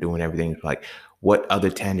here and doing everything. Like, what other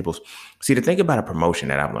tangibles? See, the thing about a promotion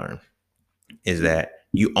that I've learned is that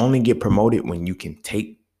you only get promoted when you can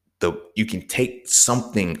take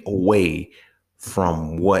something away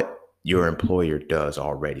from what your employer does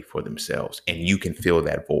already for themselves, and you can fill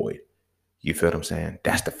that void. You feel what I'm saying?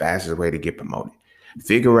 That's the fastest way to get promoted.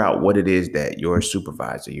 Figure out what it is that your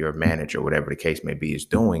supervisor, your manager, whatever the case may be, is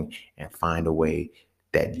doing, and find a way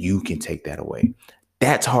that you can take that away.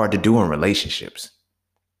 That's hard to do in relationships,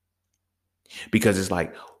 because it's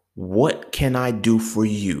like, what can I do for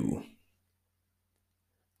you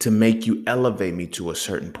to make you elevate me to a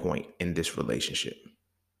certain point in this relationship?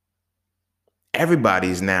 Everybody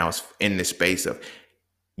is now in the space of,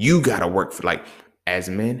 you got to work for, like, as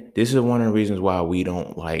men, this is one of the reasons why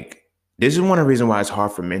this is one of the reasons why it's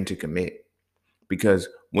hard for men to commit, because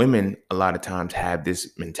women a lot of times have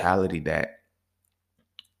this mentality that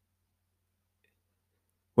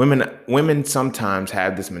women sometimes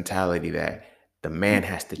have this mentality that the man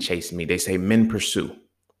has to chase me. They say men pursue.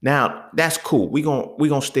 Now, that's cool. We're going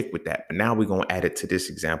to stick with that. But now we're going to add it to this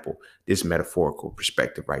example, this metaphorical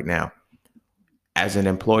perspective right now. As an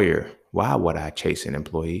employer, why would I chase an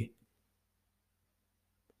employee?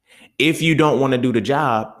 If you don't want to do the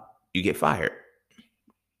job, you get fired.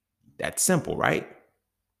 That's simple, right?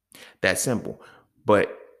 That's simple.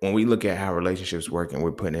 But when we look at how relationships work and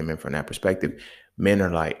we're putting them in from that perspective, men are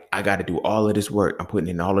like, I got to do all of this work. I'm putting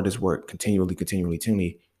in all of this work continually to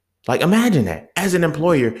me. Like, imagine that. As an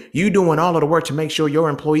employer, you doing all of the work to make sure your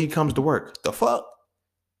employee comes to work. The fuck?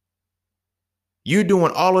 You're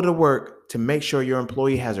doing all of the work to make sure your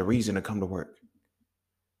employee has a reason to come to work.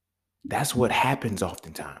 That's what happens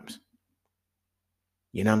oftentimes.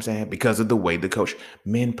 You know what I'm saying? Because of the way the coach,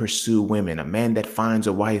 men pursue women. A man that finds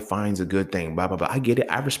a wife finds a good thing, blah, blah, blah. I get it.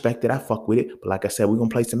 I respect it. I fuck with it. But like I said, we're going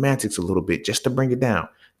to play semantics a little bit just to bring it down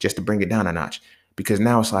a notch. Because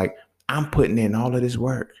now it's like, I'm putting in all of this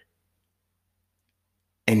work,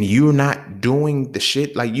 and you're not doing the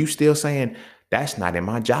shit. Like, you still saying, that's not in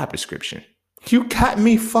my job description. You got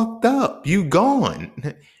me fucked up. You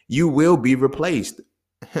gone. You will be replaced.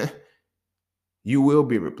 You will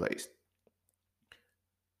be replaced.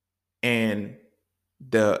 And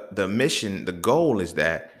the mission, the goal is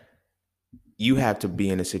that you have to be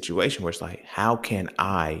in a situation where it's like, how can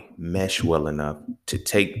I mesh well enough to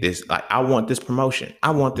take this? Like, I want this promotion.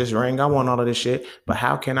 I want this ring. I want all of this shit. But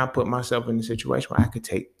how can I put myself in a situation where I could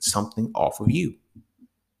take something off of you?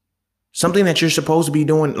 Something that you're supposed to be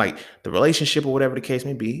doing, like the relationship or whatever the case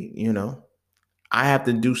may be, you know. I have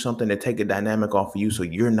to do something to take a dynamic off of you so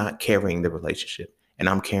you're not carrying the relationship and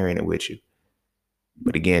I'm carrying it with you.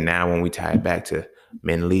 But again, now when we tie it back to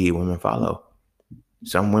men lead, women follow,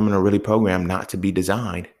 some women are really programmed not to be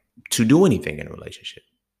designed to do anything in a relationship.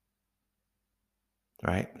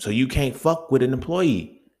 Right? So you can't fuck with an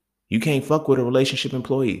employee. You can't fuck with a relationship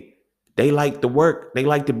employee. They like to work. They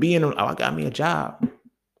like to be in I got me a job.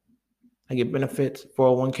 I get benefits,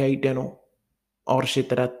 401k, dental, all the shit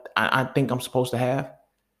that I think I'm supposed to have.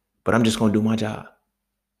 But I'm just going to do my job.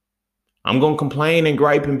 I'm going to complain and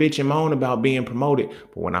gripe and bitch and moan about being promoted.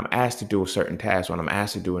 But when I'm asked to do a certain task, when I'm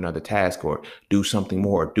asked to do another task or do something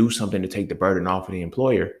more, or do something to take the burden off of the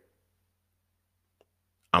employer,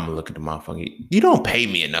 I'm going to look at the motherfucker. You don't pay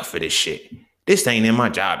me enough for this shit. This ain't in my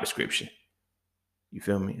job description. You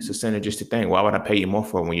feel me? It's a synergistic thing. Why would I pay you more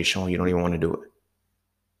for it when you're showing you don't even want to do it?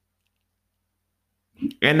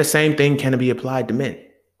 And the same thing can be applied to men.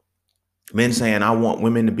 Men saying, I want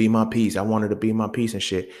women to be my piece. I want her to be my piece and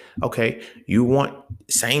shit. Okay, you want,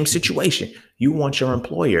 same situation. You want your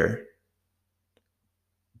employer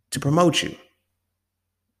to promote you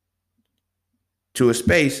to a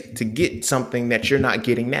space to get something that you're not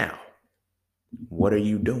getting now. What are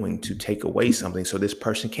you doing to take away something so this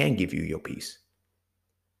person can give you your piece?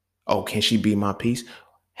 Oh, can she be my piece?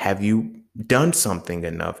 Have you done something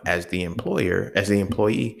enough as the employer, as the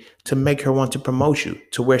employee, to make her want to promote you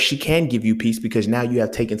to where she can give you peace because now you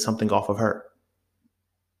have taken something off of her?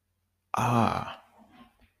 Yeah,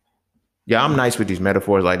 I'm nice with these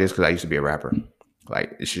metaphors like this because I used to be a rapper.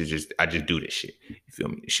 Like, I just do this shit. You feel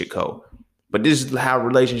me? Shit cold. But this is how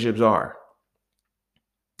relationships are.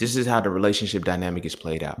 This is how the relationship dynamic is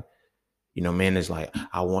played out. You know, man is like,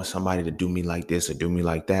 I want somebody to do me like this or do me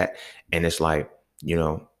like that. And it's like, you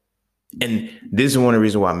know, and this is one of the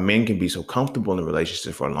reasons why men can be so comfortable in a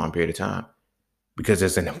relationship for a long period of time. Because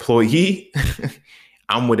as an employee,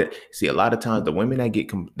 I'm with it. See, a lot of times the women that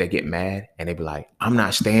get mad and they be like, I'm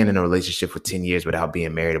not staying in a relationship for 10 years without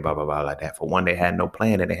being married, blah, blah, blah, like that. For one, they had no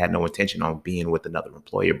plan and they had no intention on being with another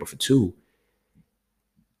employer. But for two,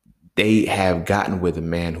 they have gotten with a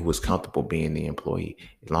man who was comfortable being the employee.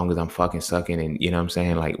 As long as I'm fucking sucking and you know what I'm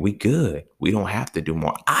saying? Like, we good. We don't have to do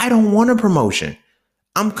more. I don't want a promotion.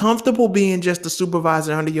 I'm comfortable being just a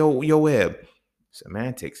supervisor under your web.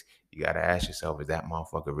 Semantics. You got to ask yourself, is that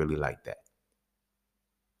motherfucker really like that?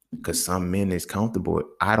 Because some men is comfortable.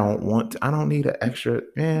 I don't need an extra,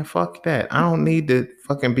 man, fuck that. I don't need to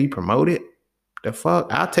fucking be promoted. The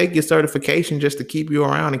fuck? I'll take your certification just to keep you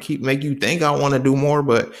around and make you think I want to do more,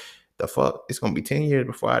 but the fuck? It's gonna be 10 years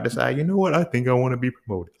before I decide, you know what? I think I want to be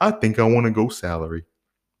promoted. I think I want to go salary.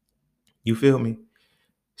 You feel me?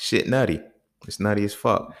 Shit nutty. It's nutty as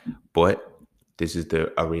fuck. But this is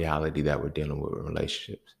a reality that we're dealing with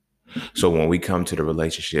relationships. So when we come to the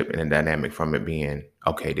relationship and the dynamic from it being,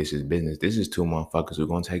 okay, this is business. This is two motherfuckers who are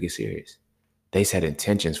going to take it serious. They set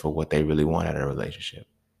intentions for what they really want out of a relationship.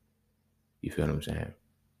 You feel what I'm saying?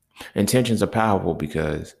 Intentions are powerful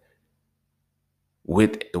because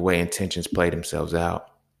with the way intentions play themselves out,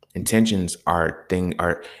 intentions are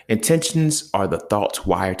the thoughts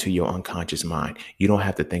wired to your unconscious mind. You don't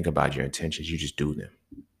have to think about your intentions. You just do them.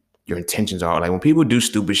 Your intentions are like when people do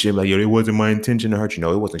stupid shit like, yo, it wasn't my intention to hurt you.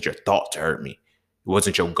 No, it wasn't your thought to hurt me. It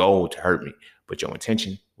wasn't your goal to hurt me, but your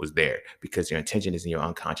intention was there because your intention is in your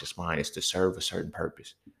unconscious mind. It's to serve a certain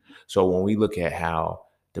purpose. So when we look at how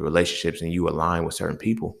the relationships and you align with certain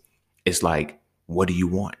people, it's like, what do you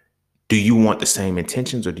want? Do you want the same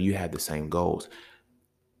intentions or do you have the same goals?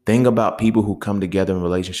 Think about people who come together in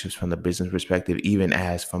relationships from the business perspective, even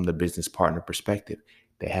as from the business partner perspective.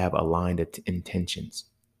 They have aligned intentions.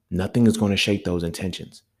 Nothing is going to shake those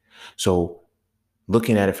intentions. So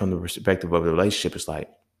looking at it from the perspective of the relationship, it's like,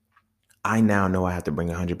 I now know I have to bring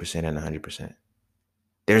 100% and 100%.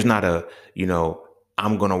 There's not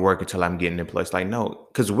I'm going to work until I'm getting in place. Like, no,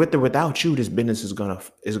 because with or without you, this business is going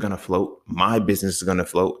to float. My business is going to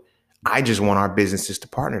float. I just want our businesses to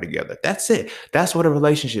partner together. That's it. That's what a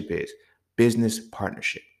relationship is. Business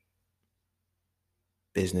partnership.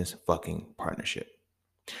 Business fucking partnership.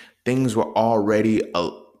 Things were already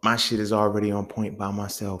my shit is already on point by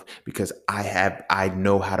myself because I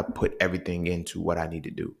know how to put everything into what I need to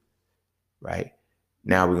do. Right?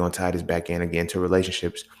 Now we're going to tie this back in again to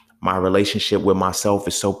relationships. My relationship with myself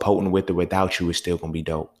is so potent with or without you is still going to be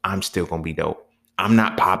dope. I'm still going to be dope. I'm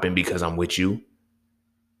not popping because I'm with you.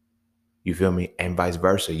 You feel me? And vice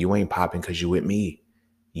versa. You ain't popping because you with me.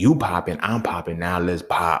 You popping, I'm popping. Now let's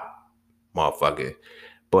pop, motherfucker.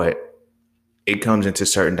 But it comes into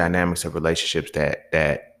certain dynamics of relationships that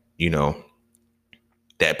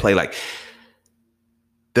play. Like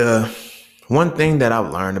the one thing that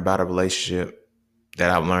I've learned about a relationship,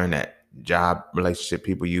 that I've learned that job relationship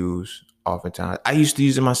people use oftentimes. I used to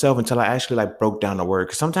use it myself until I actually broke down the word.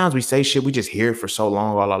 Because sometimes we say shit, we just hear it for so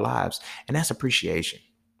long all our lives. And that's appreciation.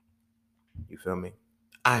 You feel me?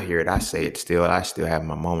 I hear it. I say it still. I still have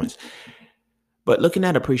my moments. But looking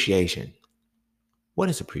at appreciation, what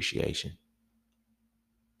is appreciation?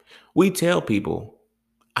 We tell people,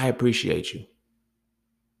 I appreciate you,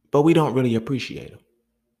 but we don't really appreciate them.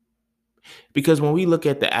 Because when we look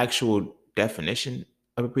at the actual definition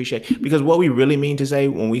of appreciate, because what we really mean to say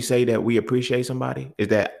when we say that we appreciate somebody is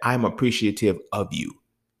that I'm appreciative of you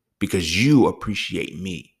because you appreciate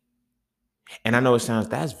me. And I know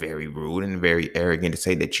that's very rude and very arrogant to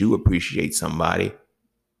say that you appreciate somebody.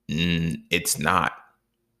 It's not.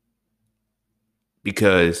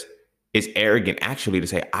 Because it's arrogant actually to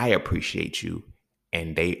say, I appreciate you,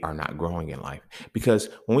 and they are not growing in life. Because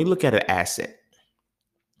when we look at an asset,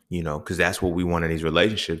 because that's what we want in these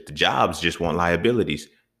relationships. The jobs just want liabilities.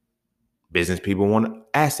 Business people want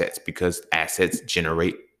assets because assets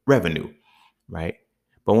generate revenue, right?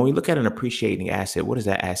 But when we look at an appreciating asset, what does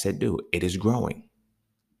that asset do? It is growing.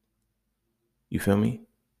 You feel me?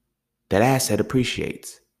 That asset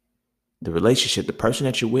appreciates. The relationship, the person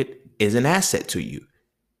that you're with is an asset to you.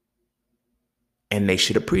 And they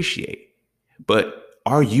should appreciate. But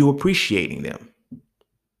are you appreciating them?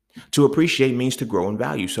 To appreciate means to grow in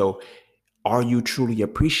value. So are you truly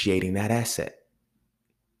appreciating that asset?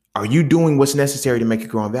 Are you doing what's necessary to make it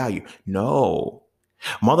grow in value? No.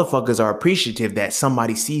 Motherfuckers are appreciative that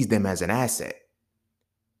somebody sees them as an asset.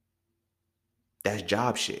 That's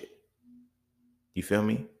job shit. You feel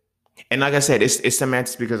me? And like I said, it's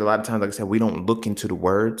semantics because a lot of times, like I said, we don't look into the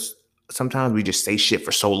words. Sometimes we just say shit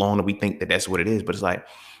for so long that we think that that's what it is. But it's like,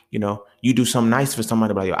 you do something nice for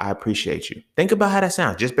somebody, like, yo, I appreciate you. Think about how that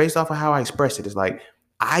sounds. Just based off of how I express it. It's like,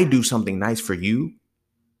 I do something nice for you.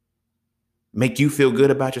 make you feel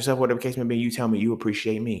good about yourself, whatever the case may be, you tell me you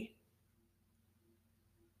appreciate me.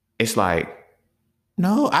 It's like,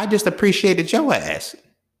 no, I just appreciated your ass.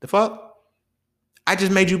 The fuck? I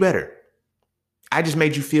just made you better. I just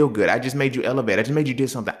made you feel good. I just made you elevate. I just made you do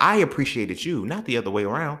something. I appreciated you, not the other way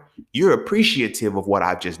around. You're appreciative of what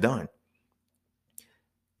I've just done.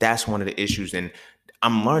 That's one of the issues. And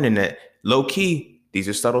I'm learning that low key, these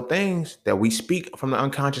are subtle things that we speak from the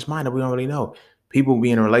unconscious mind that we don't really know. People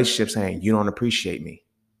be in a relationship saying, you don't appreciate me.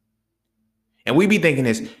 And we be thinking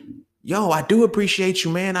this, yo, I do appreciate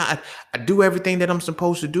you, man. I do everything that I'm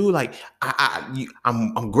supposed to do. Like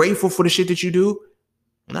I'm grateful for the shit that you do.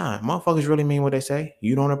 Nah, motherfuckers really mean what they say.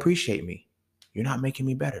 You don't appreciate me. You're not making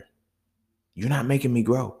me better. You're not making me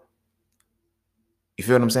grow. You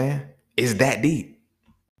feel what I'm saying? It's that deep.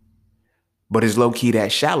 But it's low key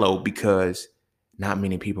that shallow because not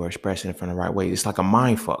many people are expressing it from the right way. It's like a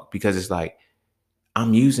mind fuck because it's like,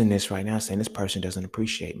 I'm using this right now saying this person doesn't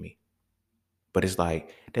appreciate me. But it's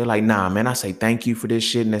like, they're like, nah, man, I say thank you for this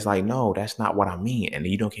shit. And it's like, can't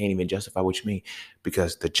even justify what you mean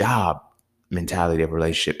because the job mentality of a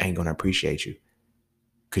relationship ain't going to appreciate you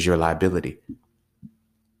because you're a liability.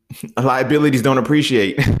 Liabilities don't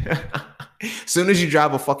appreciate. Soon as you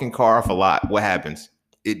drive a fucking car off a lot, what happens?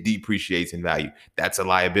 It depreciates in value. That's a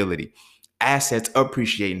liability. Assets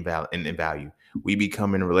appreciate in value. We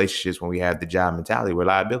become in relationships when we have the job mentality. We're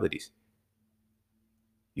liabilities.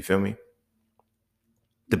 You feel me?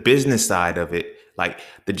 The business side of it, like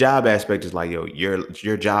the job aspect is like, yo,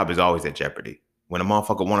 your job is always at jeopardy. When a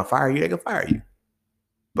motherfucker want to fire you, they can fire you.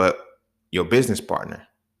 But your business partner,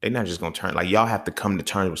 they're not just going to turn, like y'all have to come to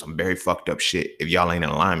terms with some very fucked up shit if y'all ain't in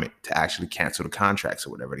alignment to actually cancel the contracts or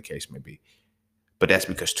whatever the case may be. But that's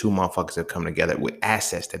because two motherfuckers have come together with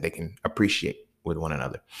assets that they can appreciate with one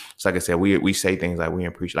another. So like I said, we say things like we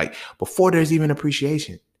appreciate, like before there's even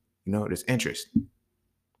appreciation, there's interest.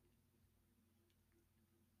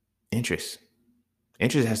 Interest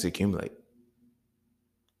has to accumulate.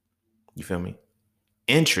 You feel me?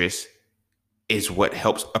 Interest is what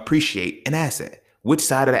helps appreciate an asset. Which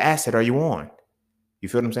side of the asset are you on? You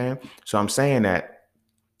feel what I'm saying? So I'm saying that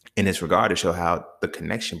in this regard to show how the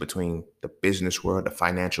connection between the business world, the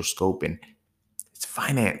financial scope, and it's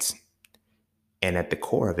finance, and at the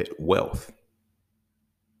core of it, wealth.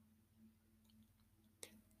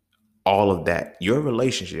 All of that, your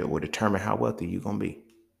relationship will determine how wealthy you're going to be.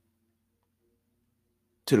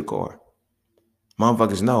 To the core.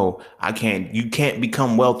 Motherfuckers know you can't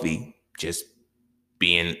become wealthy just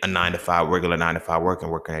being a 9-to-5, regular 9-to-5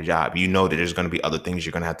 working a job. You know that there's going to be other things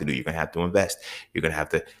you're going to have to do. You're going to have to invest. You're going to have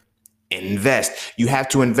to invest. You have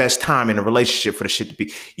to invest time in a relationship for the shit to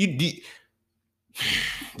be.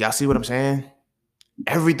 Y'all see what I'm saying?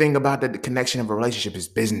 Everything about the connection of a relationship is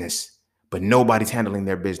business, but nobody's handling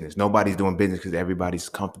their business. Nobody's doing business because everybody's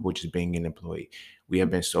comfortable just being an employee. We have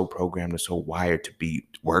been so programmed and so wired to be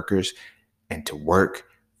workers and to work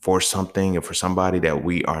for something and for somebody that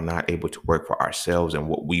we are not able to work for ourselves and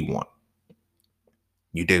what we want.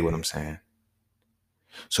 You dig what I'm saying?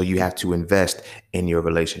 So you have to invest in your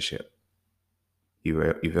relationship.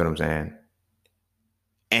 You feel what I'm saying?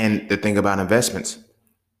 And the thing about investments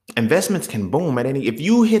can boom at if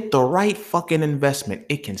you hit the right fucking investment,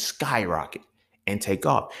 it can skyrocket and take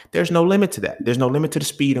off. There's no limit to that. There's no limit to the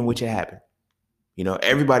speed in which it happened.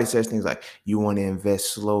 Everybody says things like, you want to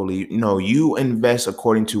invest slowly. No, you invest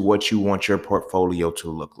according to what you want your portfolio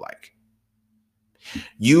to look like.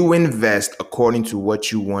 You invest according to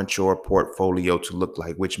what you want your portfolio to look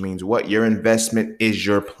like, which means what? Your investment is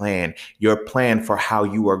your plan for how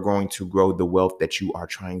you are going to grow the wealth that you are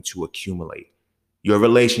trying to accumulate. Your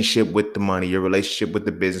relationship with the money, your relationship with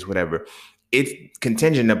the business, whatever. It's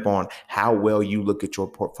contingent upon how well you look at your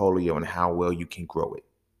portfolio and how well you can grow it.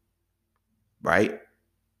 Right?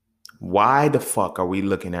 Why the fuck are we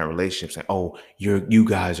looking at relationships saying, oh, you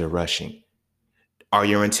guys are rushing? Are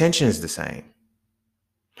your intentions the same?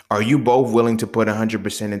 Are you both willing to put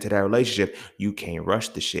 100% into that relationship? You can't rush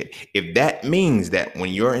the shit. If that means that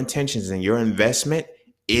when your intentions and your investment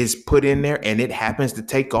is put in there and it happens to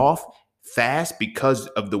take off fast because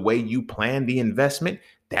of the way you plan the investment,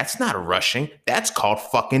 that's not rushing. That's called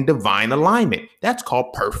fucking divine alignment. That's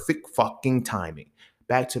called perfect fucking timing.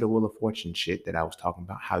 Back to the Wheel of Fortune shit that I was talking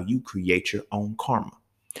about, how you create your own karma.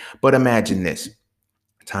 But imagine this,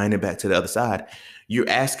 tying it back to the other side, you're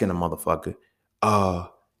asking a motherfucker,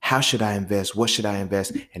 how should I invest? What should I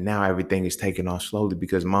invest? And now everything is taking off slowly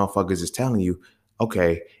because motherfuckers is telling you,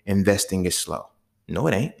 okay, investing is slow. No,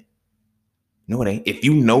 it ain't. No, it ain't. If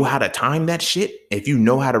you know how to time that shit, if you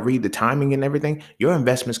know how to read the timing and everything, your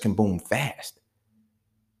investments can boom fast.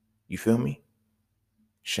 You feel me?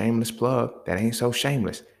 Shameless plug. That ain't so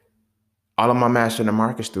shameless. All of my master in the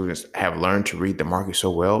market students have learned to read the market so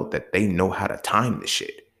well that they know how to time the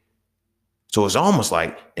shit. So it's almost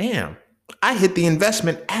like, damn, I hit the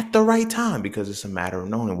investment at the right time because it's a matter of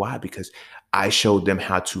knowing why. Because I showed them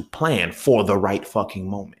how to plan for the right fucking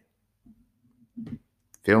moment.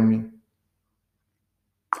 Feel me?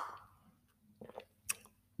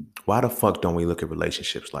 Why the fuck don't we look at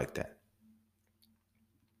relationships like that?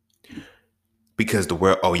 Because the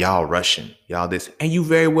world, oh, y'all rushing, y'all this, and you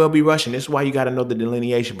very well be rushing. This is why you got to know the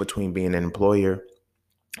delineation between being an employer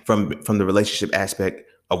from the relationship aspect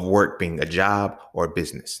of work being a job or a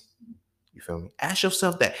business. You feel me? Ask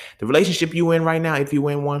yourself that. The relationship you in right now, if you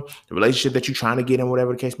in one, the relationship that you're trying to get in,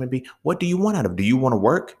 whatever the case may be, what do you want out of it? Do you want to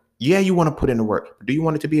work? Yeah, you want to put in the work. But do you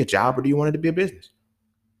want it to be a job or do you want it to be a business?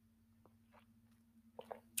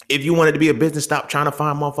 If you want it to be a business, stop trying to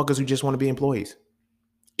find motherfuckers who just want to be employees.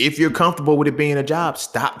 If you're comfortable with it being a job,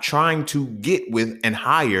 stop trying to get with and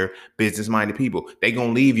hire business-minded people. They're going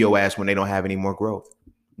to leave your ass when they don't have any more growth.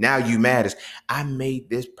 Now you mad as, I made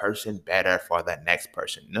this person better for the next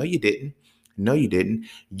person. No, you didn't. No, you didn't.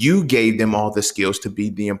 You gave them all the skills to be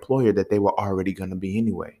the employer that they were already going to be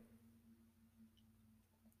anyway.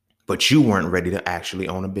 But you weren't ready to actually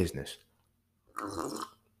own a business.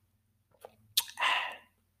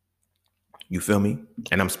 You feel me?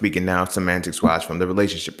 And I'm speaking now semantics wise from the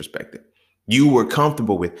relationship perspective. You were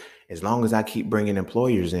comfortable with, as long as I keep bringing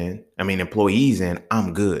employees in,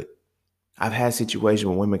 I'm good. I've had situations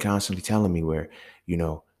where women constantly telling me where,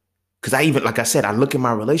 because I even, like I said, I look at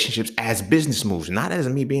my relationships as business moves, not as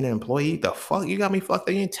me being an employee. The fuck? You got me fucked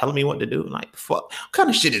up? You ain't telling me what to do? Like, fuck? What kind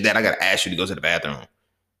of shit is that? I got to ask you to go to the bathroom.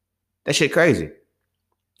 That shit crazy. And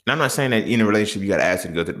I'm not saying that in a relationship you got to ask you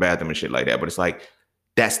to go to the bathroom and shit like that, but it's like,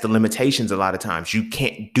 that's the limitations a lot of times. You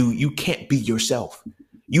can't be yourself.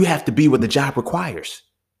 You have to be what the job requires.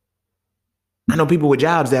 I know people with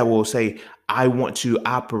jobs that will say, I want to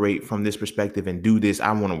operate from this perspective and do this.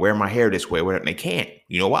 I want to wear my hair this way. And they can't.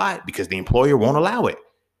 You know why? Because the employer won't allow it.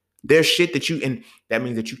 There's shit and that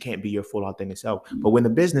means that you can't be your full authentic self. But when the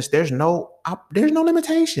business, there's no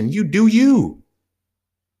limitation. You do you.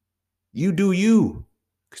 You do you.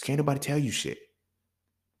 Because can't nobody tell you shit.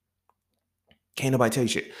 Can't nobody tell you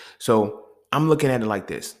shit. So I'm looking at it like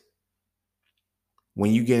this.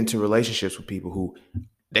 When you get into relationships with people who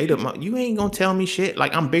you ain't gonna tell me shit.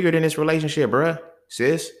 Like, I'm bigger than this relationship, bruh,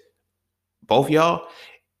 sis, both y'all.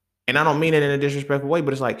 And I don't mean it in a disrespectful way,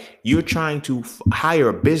 but it's like you're trying to hire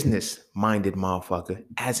a business-minded motherfucker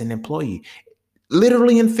as an employee.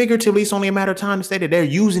 Literally and figuratively, it's only a matter of time to say that they're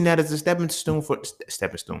using that as a stepping stone for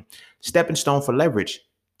leverage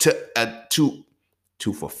to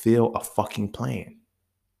fulfill a fucking plan.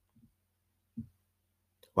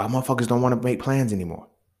 Why motherfuckers don't want to make plans anymore?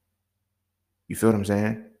 You feel what I'm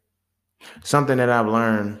saying? Something that I've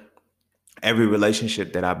learned, every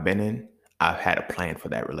relationship that I've been in, I've had a plan for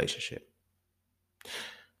that relationship.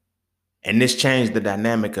 And this changed the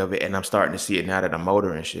dynamic of it, and I'm starting to see it now that I'm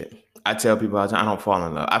older and shit. I tell people all the time, I don't fall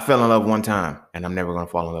in love. I fell in love one time, and I'm never going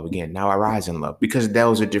to fall in love again. Now I rise in love, because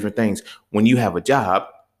those are different things. When you have a job,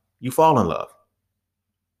 you fall in love.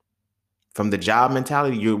 From the job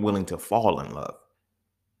mentality, you're willing to fall in love.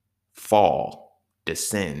 Fall,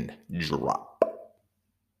 descend, drop.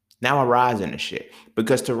 Now I rise in the shit,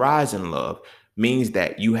 because to rise in love means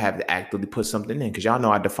that you have to actively put something in. Because y'all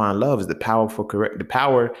know I define love as the power for correction.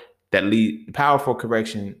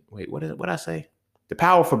 Wait, what I say? The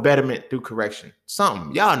power for betterment through correction.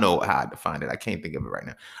 Something. Y'all know how I define it. I can't think of it right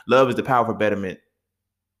now. Love is the power for betterment.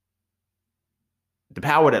 The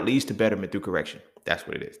power that leads to betterment through correction. That's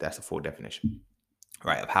what it is. That's the full definition,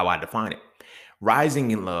 right, of how I define it.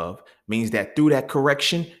 Rising in love means that through that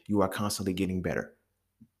correction, you are constantly getting better.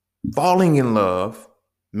 Falling in love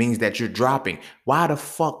means that you're dropping. Why the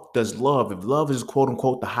fuck does love, if love is quote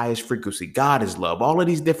unquote the highest frequency, God is love, all of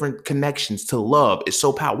these different connections to love is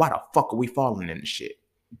so powerful, why the fuck are we falling into shit?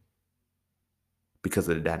 Because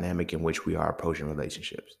of the dynamic in which we are approaching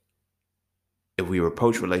relationships. If we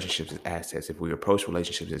approach relationships as assets, if we approach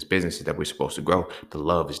relationships as businesses that we're supposed to grow, the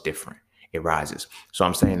love is different. It rises. So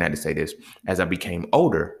I'm saying that to say this. As I became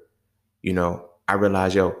older, I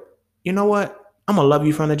realized, you know what? I'm going to love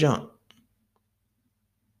you from the jump.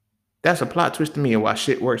 That's a plot twist to me and why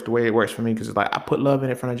shit works the way it works for me. Because it's like I put love in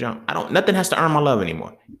it from the jump. Nothing has to earn my love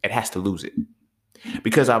anymore. It has to lose it.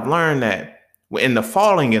 Because I've learned that in the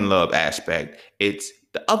falling in love aspect, it's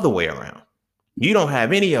the other way around. You don't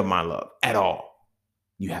have any of my love at all.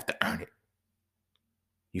 You have to earn it.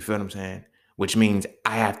 You feel what I'm saying? Which means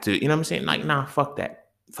I have to, like, nah, fuck that.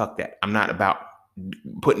 Fuck that. I'm not about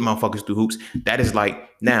putting motherfuckers through hoops. That is like,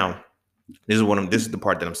 now, This is the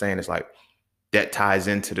part that I'm saying. It's like that ties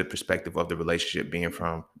into the perspective of the relationship being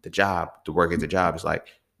from the job. The work is the job. It's like,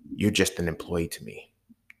 you're just an employee to me.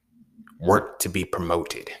 Work to be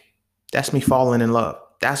promoted. That's me falling in love.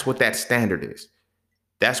 That's what that standard is.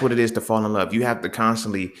 That's what it is to fall in love. You have to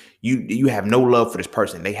constantly, you have no love for this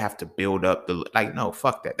person. They have to build up the, like, no,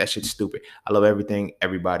 fuck that. That shit's stupid. I love everything,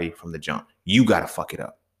 everybody from the jump. You gotta fuck it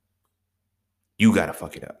up. You gotta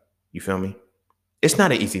fuck it up. You feel me? It's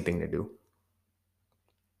not an easy thing to do.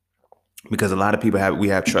 Because a lot of people we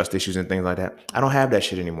have trust issues and things like that. I don't have that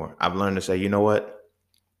shit anymore. I've learned to say, you know what?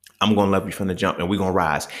 I'm gonna love you from the jump and we're gonna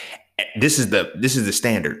rise. This is the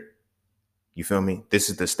standard. You feel me? This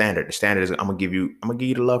is the standard. The standard is I'm gonna give you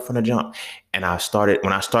the love from the jump. And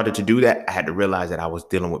when I started to do that, I had to realize that I was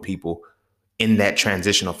dealing with people in that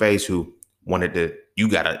transitional phase who wanted to,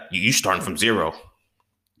 you starting from zero.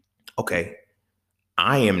 Okay.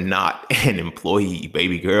 I am not an employee,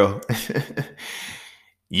 baby girl.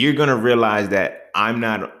 You're gonna realize that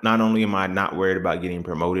not only am I not worried about getting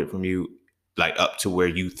promoted from you, like up to where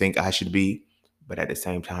you think I should be, but at the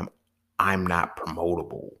same time, I'm not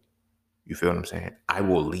promotable. You feel what I'm saying? I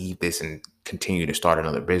will leave this and continue to start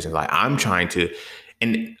another business. Like I'm trying to,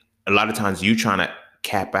 and a lot of times you trying to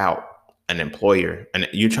cap out an employer and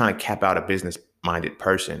you're trying to cap out a business-minded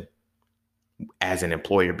person as an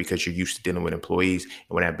employer because you're used to dealing with employees. And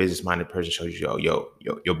when that business-minded person shows you,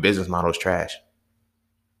 your business model is trash.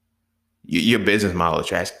 Your business model is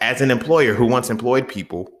trash. As an employer who once employed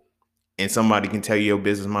people and somebody can tell you your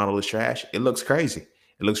business model is trash, it looks crazy.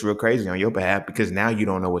 It looks real crazy on your behalf because now you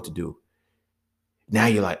don't know what to do. Now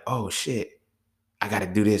you're like, oh shit, I got to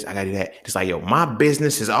do this. I got to do that. It's like, yo, my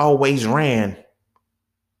business is always ran.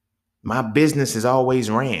 My business is always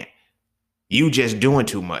ran. You just doing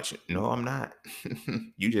too much. No, I'm not.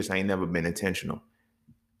 You just ain't never been intentional.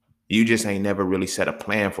 You just ain't never really set a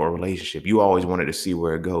plan for a relationship. You always wanted to see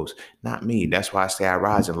where it goes. Not me. That's why I say I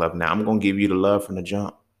rise in love now. I'm going to give you the love from the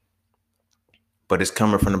jump. But it's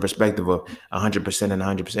coming from the perspective of 100% and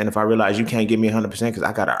 100%. If I realize you can't give me 100% because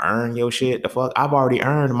I got to earn your shit, the fuck? I've already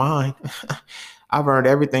earned mine. I've earned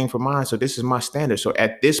everything for mine. So this is my standard. So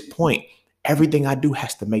at this point, everything I do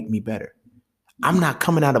has to make me better. I'm not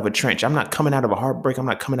coming out of a trench. I'm not coming out of a heartbreak. I'm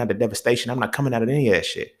not coming out of devastation. I'm not coming out of any of that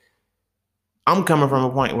shit. I'm coming from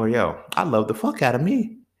a point where, yo, I love the fuck out of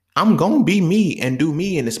me. I'm going to be me and do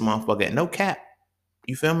me in this motherfucker. No cap.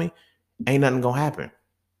 You feel me? Ain't nothing going to happen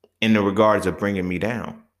in the regards of bringing me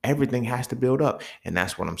down. Everything has to build up. And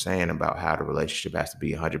that's what I'm saying about how the relationship has to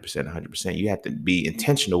be 100%, 100%. You have to be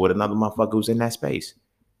intentional with another motherfucker who's in that space.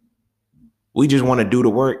 We just want to do the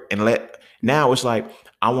work and now it's like,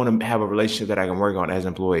 I want to have a relationship that I can work on as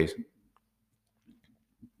employees.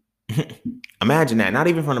 Imagine that, not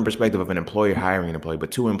even from the perspective of an employer hiring an employee,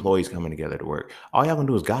 but two employees coming together to work. All y'all gonna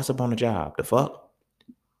do is gossip on the job. The fuck?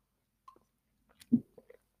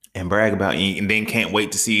 And brag about you and then can't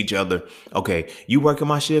wait to see each other. Okay, you working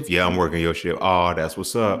my shift? Yeah, I'm working your shift. Oh, that's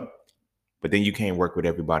what's up. But then you can't work with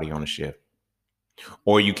everybody on the shift.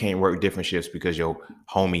 Or you can't work different shifts because your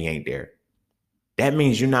homie ain't there. That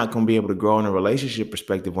means you're not gonna be able to grow in a relationship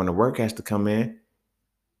perspective when the work has to come in.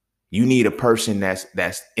 You need a person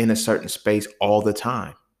that's in a certain space all the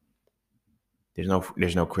time. There's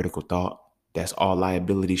no critical thought. That's all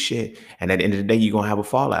liability shit. And at the end of the day, you're gonna have a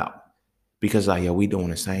fallout. Because like, yo, we doing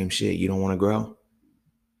the same shit. You don't want to grow.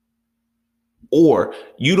 Or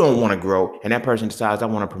you don't want to grow, and that person decides I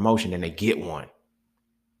want a promotion and they get one.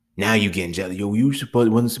 Now you getting jealous. Yo, you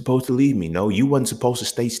wasn't supposed to leave me. No, you wasn't supposed to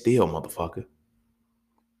stay still, motherfucker.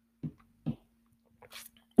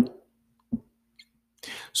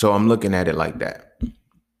 So I'm looking at it like that.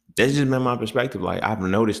 That's just been my perspective. Like I've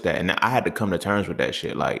noticed that, and I had to come to terms with that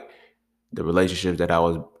shit. Like the relationships that I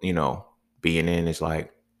was, being in, it's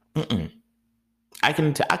like, I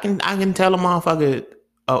can tell a motherfucker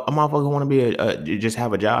want to be just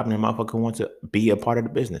have a job, and a motherfucker wants to be a part of the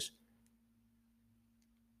business.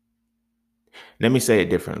 Let me say it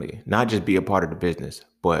differently. Not just be a part of the business,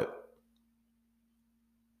 but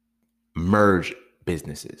merge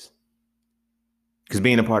businesses. Because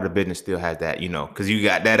being a part of the business still has that, because you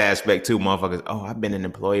got that aspect too, motherfuckers. Oh, I've been an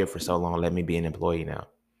employer for so long. Let me be an employee now.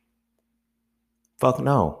 Fuck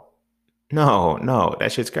no. No,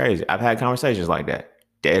 that shit's crazy. I've had conversations like that.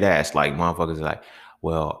 Dead ass, like motherfuckers are like,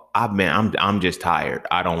 well, I'm just tired.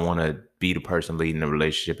 I don't want to be the person leading the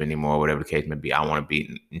relationship anymore, whatever the case may be. I want to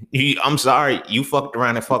be, I'm sorry, you fucked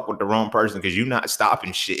around and fucked with the wrong person because you're not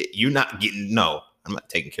stopping shit. You're not I'm not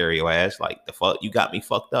taking care of your ass. Like the fuck, you got me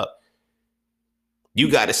fucked up.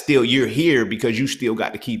 You're here because you still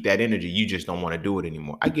got to keep that energy. You just don't want to do it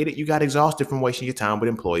anymore. I get it. You got exhausted from wasting your time with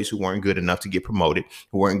employees who weren't good enough to get promoted,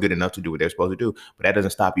 who weren't good enough to do what they're supposed to do. But that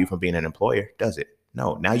doesn't stop you from being an employer, does it?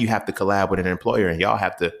 No. Now you have to collab with an employer and y'all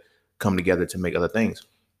have to come together to make other things.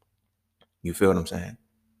 You feel what I'm saying?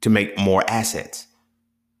 To make more assets.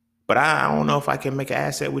 But I don't know if I can make an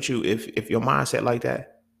asset with you if your mindset like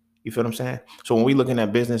that. You feel what I'm saying? So when we looking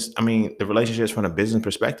at business, I mean, the relationships from a business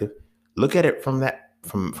perspective, look at it from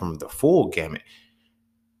the full gamut.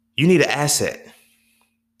 You need an asset,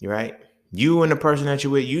 right? You and the person that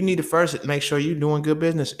you're with, you need to first make sure you're doing good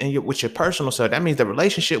business and with your personal self. That means the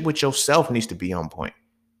relationship with yourself needs to be on point.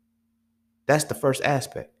 That's the first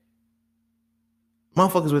aspect.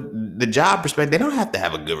 Motherfuckers with the job perspective, they don't have to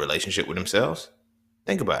have a good relationship with themselves.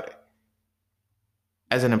 Think about it.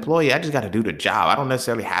 As an employee, I just got to do the job. I don't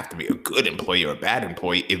necessarily have to be a good employee or a bad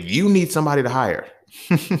employee. If you need somebody to hire,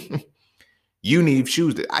 you need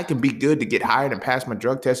shoes. That I can be good to get hired and pass my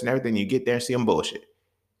drug test and everything. You get there and see them bullshit.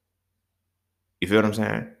 You feel what I'm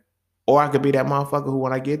saying? Or I could be that motherfucker who,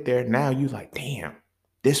 when I get there, now you like, damn,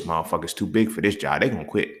 this motherfucker's too big for this job. They gonna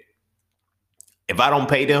quit. If I don't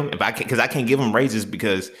pay them, because I can't give them raises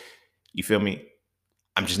because, you feel me?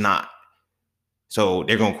 I'm just not. So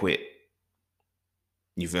they're gonna quit.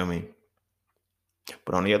 You feel me?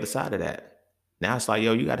 But on the other side of that, now it's like,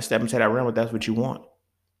 yo, you got to step into that realm if that's what you want.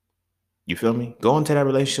 You feel me? Go into that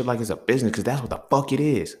relationship like it's a business because that's what the fuck it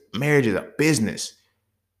is. Marriage is a business.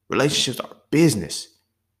 Relationships are business.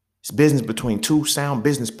 It's business between two sound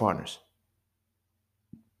business partners.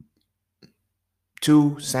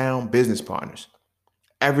 Two sound business partners.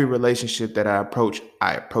 Every relationship that I approach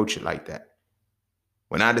it like that.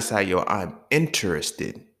 When I decide, yo, I'm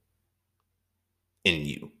interested in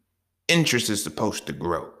you. Interest is supposed to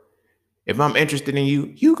grow. If I'm interested in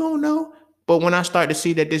you, you gonna know. But when I start to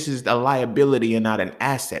see that this is a liability and not an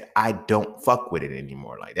asset, I don't fuck with it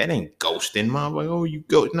anymore. Like, that ain't ghosting, mom. Like, oh, you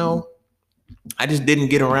go. No, I just didn't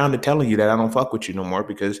get around to telling you that I don't fuck with you no more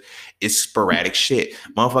because it's sporadic shit.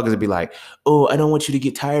 Motherfuckers would be like, oh, I don't want you to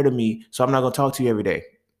get tired of me, so I'm not gonna talk to you every day.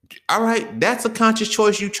 All right, that's a conscious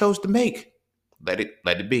choice you chose to make. Let it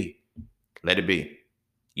be. Let it be.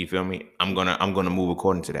 You feel me? I'm gonna move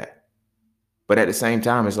according to that. But at the same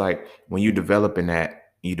time, it's like when you develop in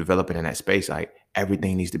that space, like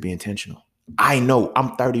everything needs to be intentional. I know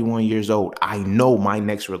I'm 31 years old. I know my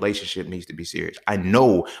next relationship needs to be serious. I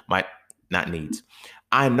know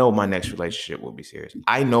I know my next relationship will be serious.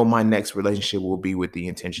 I know my next relationship will be with the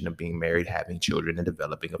intention of being married, having children, and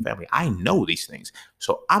developing a family. I know these things.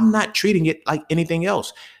 So I'm not treating it like anything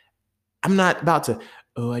else. I'm not about to,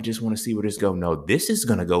 oh, I just want to see where this goes. No, this is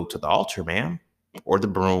going to go to the altar, man. Or the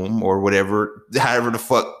broom or whatever, however the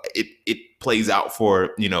fuck it plays out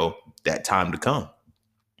for, that time to come.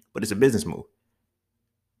 But it's a business move.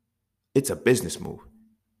 It's a business move.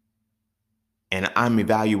 And I'm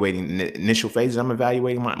evaluating the initial phases. I'm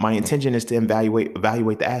evaluating my intention is to evaluate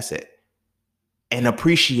the asset and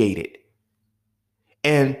appreciate it.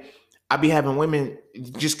 And I be having women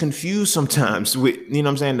just confused sometimes with, what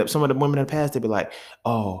I'm saying? Some of the women in the past, they be like,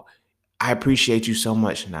 oh, I appreciate you so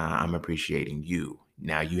much. Nah, I'm appreciating you.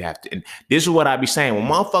 Now you have to. And this is what I be saying. When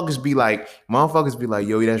motherfuckers be like,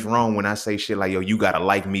 yo, that's wrong when I say shit like, yo, you got to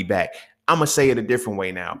like me back. I'm going to say it a different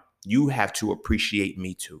way now. You have to appreciate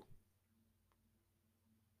me too.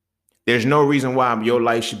 There's no reason why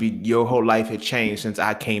your whole life had changed since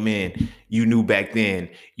I came in. You knew back then.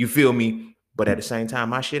 You feel me? But at the same time,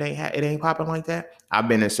 my shit ain't popping like that. I've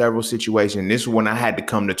been in several situations. This is when I had to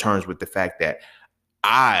come to terms with the fact that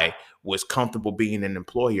I was comfortable being an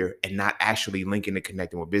employer and not actually linking and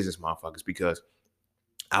connecting with business motherfuckers, because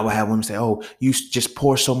I would have women say, oh, you just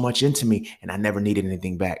pour so much into me and I never needed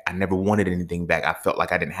anything back. I never wanted anything back. I felt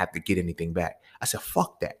like I didn't have to get anything back. I said,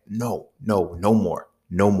 fuck that. No more.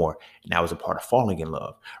 And that was a part of falling in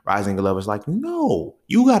love. Rising in love is like, no,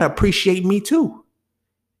 you got to appreciate me too.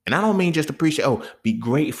 And I don't mean just appreciate, be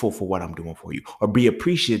grateful for what I'm doing for you or be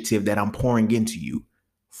appreciative that I'm pouring into you.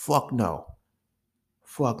 Fuck no.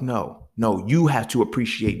 No, you have to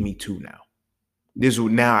appreciate me too now.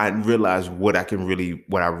 Now I realize what I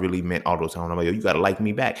really meant all those times. I'm like, yo, you got to like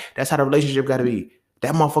me back. That's how the relationship got to be.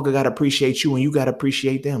 That motherfucker got to appreciate you and you got to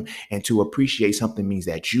appreciate them. And to appreciate something means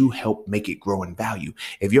that you help make it grow in value.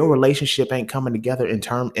 If your relationship ain't coming together in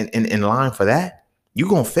line for that, you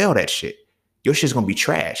going to fail that shit. Your shit's going to be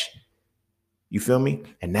trash. You feel me?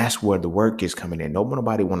 And that's where the work is coming in.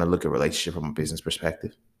 Nobody want to look at relationship from a business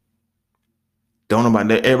perspective.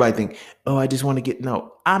 Everybody think, oh, I just want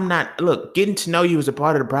to I'm not. Look, getting to know you is a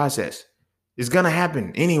part of the process. It's going to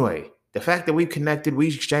happen anyway. The fact that we connected, we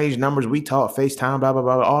exchanged numbers, we talked, FaceTime, blah, blah,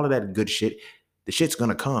 blah, all of that good shit. The shit's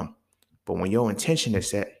gonna come. But when your intention is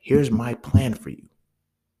set, here's my plan for you.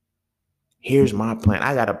 Here's my plan.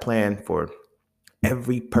 I got a plan for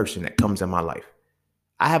every person that comes in my life.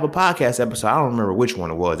 I have a podcast episode. I don't remember which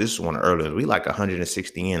one it was. This is one of the earlier. We like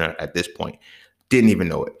 160 in at this point. Didn't even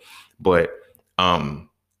know it. But I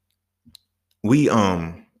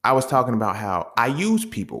was talking about how I use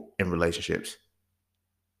people in relationships.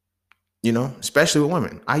 You know, especially with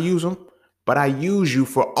women. I use them, but I use you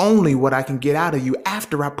for only what I can get out of you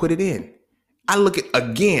after I put it in. I look at,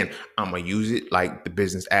 again, I'm going to use it like the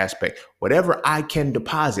business aspect. Whatever I can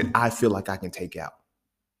deposit, I feel like I can take out.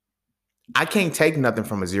 I can't take nothing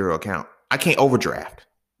from a zero account. I can't overdraft.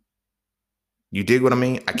 You dig what I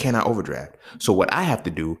mean? I cannot overdraft. So what I have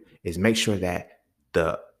to do is make sure that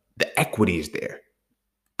the equity is there.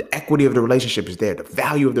 The equity of the relationship is there. The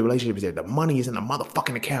value of the relationship is there. The money is in the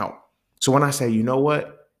motherfucking account. So when I say, you know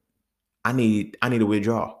what? I need to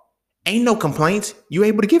withdraw. Ain't no complaints. You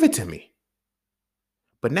able to give it to me.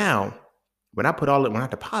 But now, when I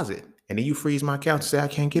deposit and then you freeze my account and say I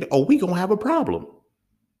can't get it, we gonna have a problem.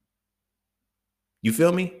 You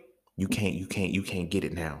feel me? You can't get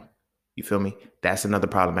it now. You feel me? That's another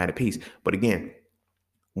problematic piece. But again,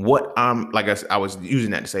 what I was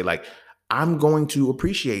using that to say, like, I'm going to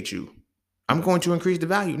appreciate you. I'm going to increase the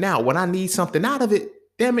value. Now, when I need something out of it,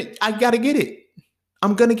 damn it, I gotta get it.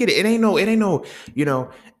 I'm gonna get it. It ain't no,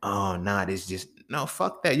 it's just, no,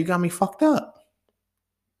 fuck that. You got me fucked up.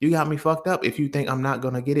 You got me fucked up if you think I'm not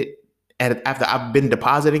gonna get it after I've been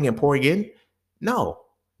depositing and pouring in. No.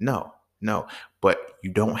 But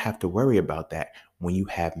you don't have to worry about that when you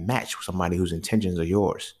have matched with somebody whose intentions are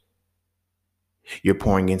yours. You're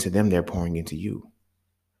pouring into them, they're pouring into you.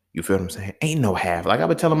 You feel what I'm saying? Ain't no half. Like I've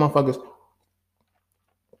been telling motherfuckers,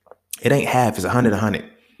 it ain't half, it's 100.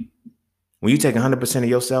 When you take 100% of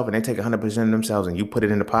yourself and they take 100% of themselves and you put it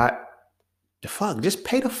in the pot, the fuck, just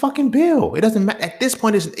pay the fucking bill. It doesn't matter. At this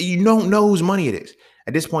point, you don't know whose money it is.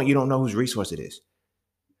 At this point, you don't know whose resource it is.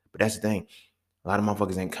 But that's the thing. A lot of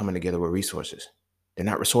motherfuckers ain't coming together with resources. They're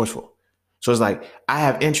not resourceful. So it's like, I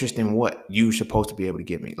have interest in what you're supposed to be able to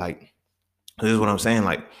give me. Like, this is what I'm saying.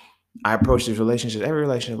 Like, I approach this relationship, every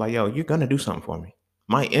relationship, like, yo, you're going to do something for me.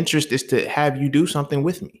 My interest is to have you do something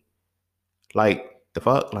with me. Like, the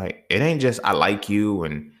fuck? Like, it ain't just I like you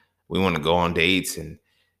and we want to go on dates and,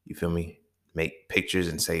 you feel me, make pictures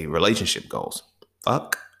and say relationship goals.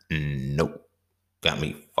 Fuck. Nope. Got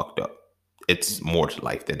me fucked up. It's more to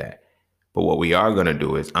life than that. But what we are going to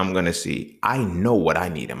do is I'm going to see, I know what I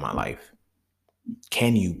need in my life.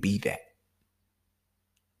 Can you be that?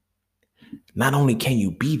 Not only can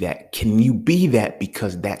you be that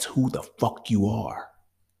because that's who the fuck you are?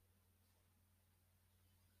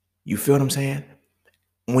 You feel what I'm saying?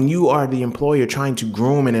 When you are the employer trying to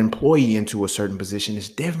groom an employee into a certain position, it's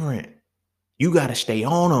different. You got to stay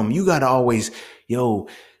on them. You got to always, you're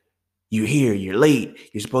here, you're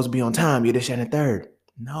late, you're supposed to be on time, you're this and the third.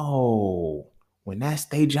 No, when that's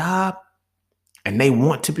their job and they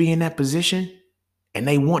want to be in that position and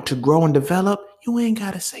they want to grow and develop, you ain't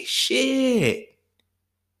got to say shit.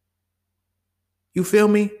 You feel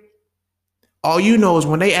me? All you know is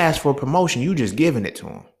when they ask for a promotion, you just giving it to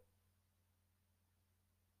them.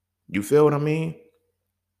 You feel what I mean?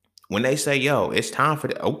 When they say, yo, it's time for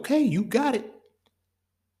that. Okay, you got it.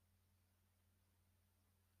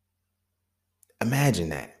 Imagine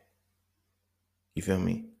that. You feel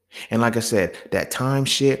me? And like I said, that time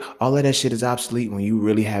shit, all of that shit is obsolete when you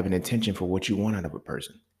really have an intention for what you want out of a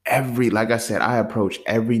person. Like I said, I approach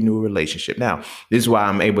every new relationship. Now, this is why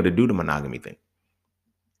I'm able to do the monogamy thing.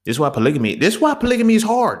 This is why polygamy is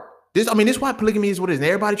hard. This is why polygamy is what it is. And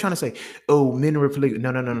everybody trying to say, oh, men are polygamy.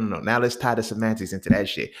 No. Now let's tie the semantics into that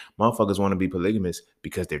shit. Motherfuckers want to be polygamous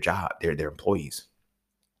because their job, they're employees.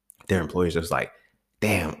 Their employers are like,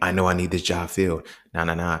 damn, I know I need this job filled.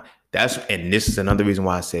 Nah. And this is another reason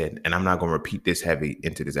why I said, and I'm not going to repeat this heavy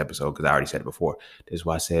into this episode because I already said it before. This is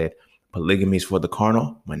why I said polygamy is for the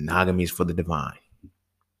carnal, monogamy is for the divine.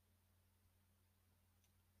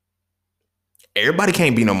 Everybody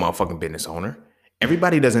can't be no motherfucking business owner.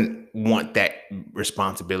 Everybody doesn't want that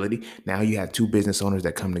responsibility. Now you have two business owners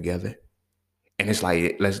that come together and it's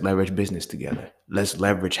like, let's leverage business together. Let's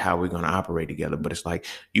leverage how we're going to operate together. But it's like,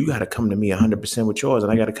 you got to come to me 100% with yours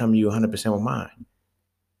and I got to come to you 100% with mine.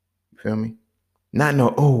 You feel me? I'm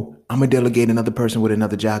going to delegate another person with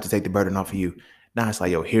another job to take the burden off of you. Now it's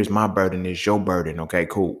like, yo, here's my burden, it's your burden. Okay,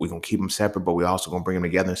 cool. We're going to keep them separate, but we also going to bring them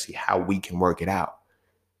together and see how we can work it out.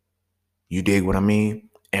 You dig what I mean?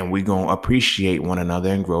 And we going to appreciate one another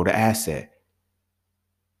and grow the asset.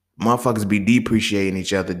 Motherfuckers be depreciating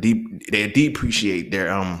each other. They depreciate their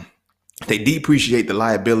They depreciate the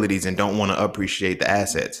liabilities and don't want to appreciate the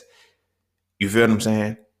assets. You feel what I'm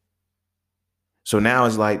saying? So now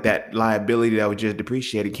it's like that liability that was just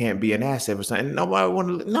depreciated can't be an asset for something. Nobody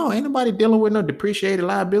want to. No, ain't nobody dealing with no depreciated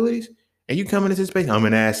liabilities. And you coming into this space, I'm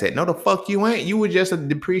an asset. No, the fuck you ain't. You were just a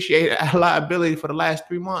depreciated liability for the last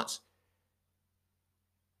 3 months.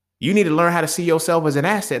 You need to learn how to see yourself as an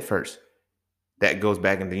asset first. That goes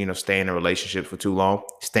back into, staying in relationships for too long,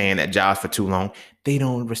 staying at jobs for too long. They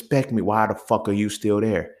don't respect me. Why the fuck are you still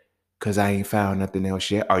there? Because I ain't found nothing else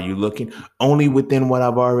yet. Are you looking only within what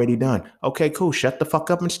I've already done? Okay, cool. Shut the fuck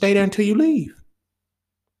up and stay there until you leave.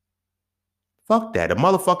 Fuck that. A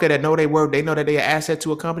motherfucker that know they work, they know that they an asset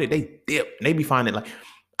to a company, they dip. They be finding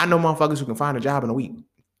I know motherfuckers who can find a job in a week.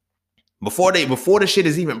 Before the shit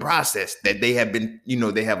is even processed, that they have been,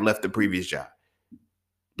 they have left the previous job.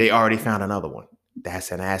 They already found another one.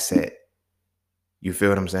 That's an asset. You feel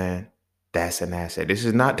what I'm saying? That's an asset. This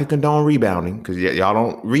is not to condone rebounding, because y'all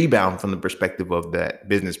don't rebound from the perspective of that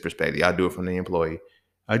business perspective. Y'all do it from the employee.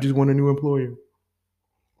 I just want a new employer.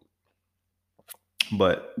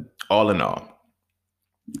 But all in all,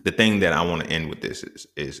 the thing that I want to end with this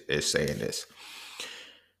is saying this.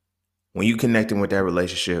 When you connecting with that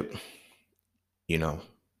relationship,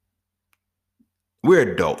 we're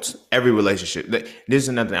adults. Every relationship. This is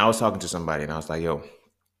another thing. I was talking to somebody and I was like, yo,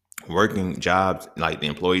 working jobs, like the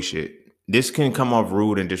employee shit, this can come off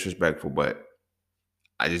rude and disrespectful, but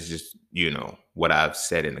I just what I've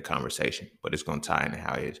said in the conversation, but it's going to tie into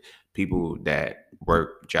how it is. People that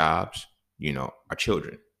work jobs, are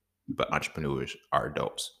children, but entrepreneurs are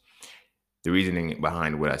adults. The reasoning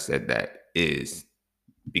behind what I said that is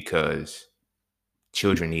because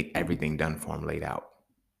children need everything done for them laid out.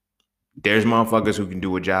 There's motherfuckers who can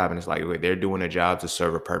do a job and it's like, wait, they're doing a job to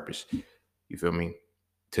serve a purpose. You feel me?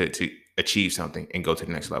 To achieve something and go to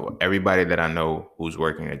the next level. Everybody that I know who's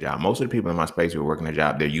working a job, most of the people in my space who are working a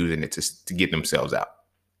job, they're using it to get themselves out.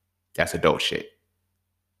 That's adult shit.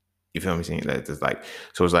 You feel me? Saying that it's like,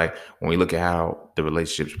 so it's like when we look at how the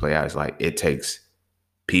relationships play out, it's like it takes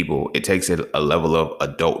a level of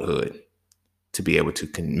adulthood to be able to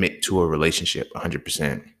commit to a relationship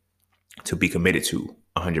 100%, to be committed to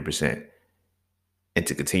 100%, and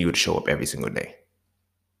to continue to show up every single day.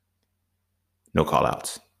 No call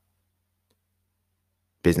outs.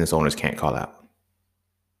 Business owners can't call out.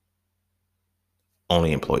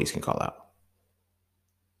 Only employees can call out.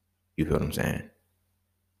 You feel what I'm saying?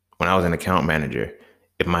 When I was an account manager,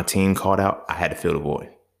 if my team called out, I had to fill the void.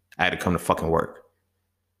 I had to come to fucking work.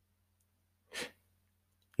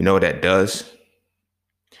 You know what that does?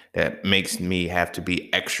 That makes me have to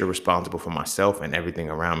be extra responsible for myself and everything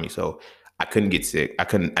around me. So I couldn't get sick. I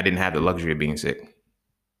didn't have the luxury of being sick.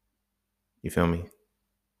 You feel me?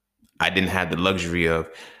 I didn't have the luxury of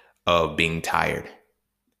being tired.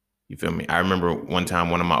 You feel me? I remember one time,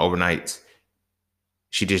 one of my overnights,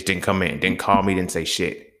 she just didn't come in, didn't call me, didn't say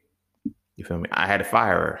shit. You feel me? I had to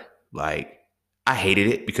fire her. Like, I hated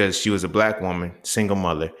it because she was a black woman, single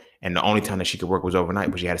mother, and the only time that she could work was overnight,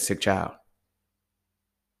 but she had a sick child.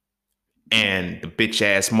 And the bitch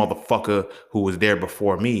ass motherfucker who was there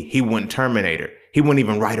before me, he wouldn't terminate her. He wouldn't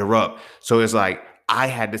even write her up. So it's like I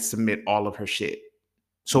had to submit all of her shit.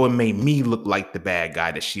 So it made me look like the bad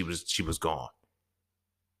guy that she was gone.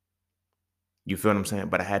 You feel what I'm saying?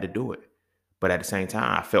 But I had to do it. But at the same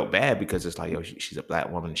time, I felt bad because it's like, yo, she's a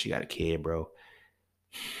black woman and she got a kid, bro.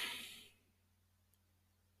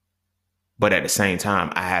 But at the same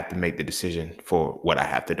time, I have to make the decision for what I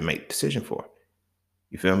have to make the decision for.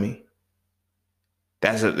 You feel me?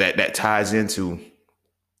 That ties into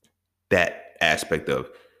that aspect of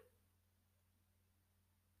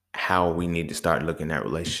how we need to start looking at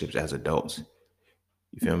relationships as adults.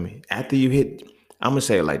 You feel me? After you hit, I'm gonna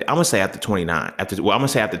say it like that. I'm gonna say after 29. I'm gonna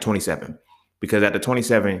say after 27, because after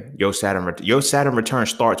 27, your Saturn return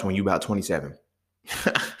starts when you about 27.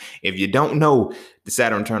 If you don't know, the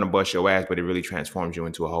Saturn return will bust your ass, but it really transforms you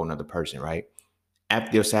into a whole nother person, right?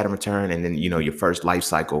 After your Saturn return, and then your first life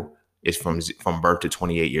cycle is from birth to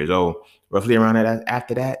 28 years old. Roughly around that,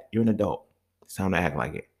 after that, you're an adult. It's time to act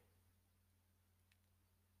like it.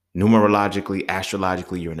 Numerologically,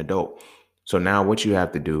 astrologically, you're an adult. So now what you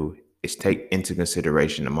have to do is take into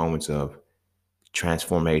consideration the moments of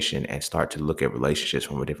transformation and start to look at relationships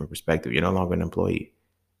from a different perspective. You're no longer an employee.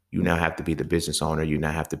 You now have to be the business owner. You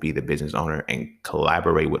now have to be the business owner and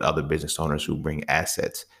collaborate with other business owners who bring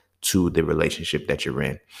assets to the relationship that you're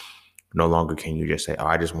in. No longer can you just say, oh,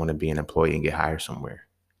 I just want to be an employee and get hired somewhere.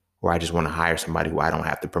 Or I just want to hire somebody who I don't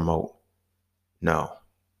have to promote. No,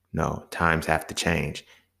 times have to change.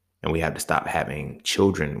 And we have to stop having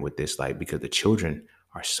children with this, because the children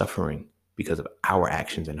are suffering because of our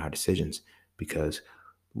actions and our decisions. Because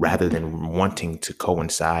rather than wanting to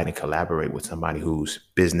coincide and collaborate with somebody who's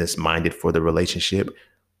business minded for the relationship,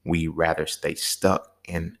 we rather stay stuck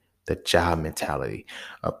in the job mentality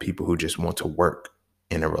of people who just want to work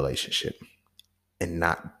in a relationship and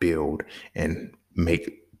not build and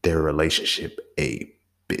make their relationship a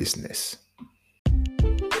business.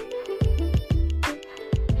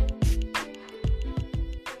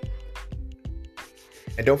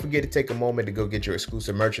 And don't forget to take a moment to go get your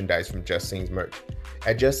exclusive merchandise from Just Scenes merch.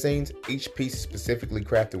 At Just Scenes, each piece is specifically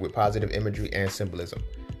crafted with positive imagery and symbolism.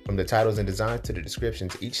 From the titles and designs to the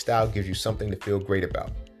descriptions, each style gives you something to feel great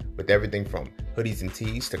about. With everything from hoodies and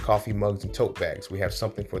tees to coffee mugs and tote bags, we have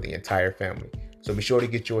something for the entire family. So be sure to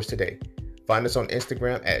get yours today. Find us on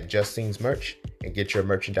Instagram at Just Scenes merch and get your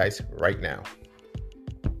merchandise right now.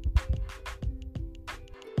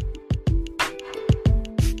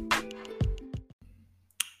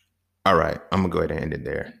 All right, I'm gonna go ahead and end it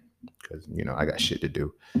there because I got shit to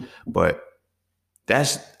do. But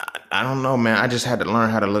I don't know, man. I just had to learn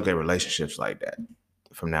how to look at relationships like that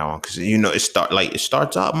from now on, because it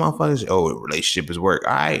starts out, motherfuckers. Oh, relationship is work.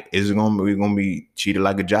 All right, is it gonna be treated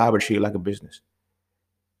like a job or treated like a business?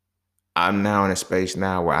 I'm now in a space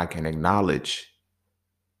now where I can acknowledge,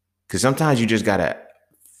 because sometimes you just gotta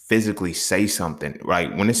physically say something,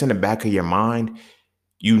 right? When it's in the back of your mind,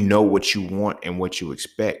 you know what you want and what you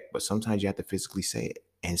expect, but sometimes you have to physically say it.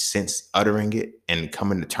 And since uttering it and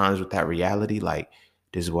coming to terms with that reality, like,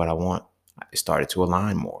 this is what I want, it started to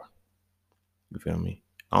align more. You feel me?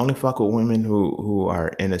 I only fuck with women who are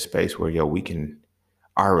in a space where,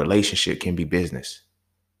 our relationship can be business.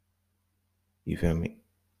 You feel me?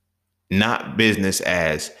 Not business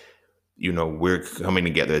as, we're coming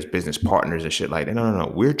together as business partners and shit like that.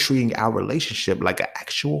 No. We're treating our relationship like an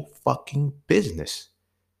actual fucking business.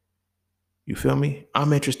 You feel me?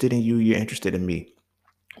 I'm interested in you. You're interested in me.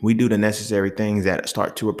 We do the necessary things that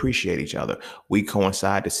start to appreciate each other. We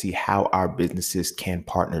coincide to see how our businesses can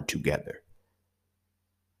partner together.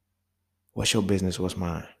 What's your business? What's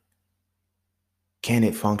mine? Can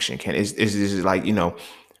it function? Is like,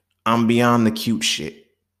 I'm beyond the cute shit.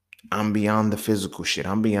 I'm beyond the physical shit.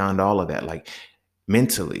 I'm beyond all of that. Like,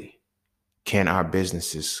 mentally, can our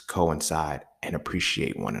businesses coincide and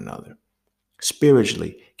appreciate one another?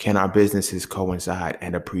 Spiritually, can our businesses coincide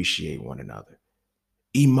and appreciate one another?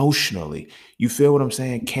 Emotionally, you feel what I'm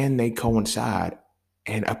saying? Can they coincide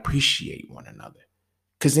and appreciate one another?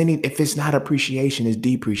 Because if it's not appreciation, it's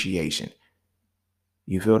depreciation.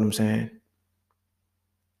 You feel what I'm saying?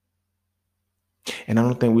 And I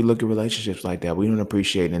don't think we look at relationships like that. We don't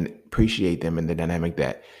appreciate them in the dynamic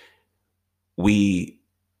that we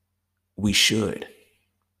should.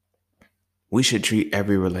 We should treat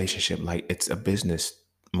every relationship like it's a business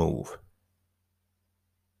move.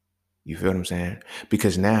 You feel what I'm saying?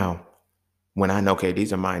 Because now, when I know, okay,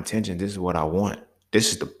 these are my intentions, this is what I want,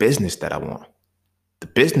 this is the business that I want. The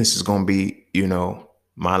business is going to be,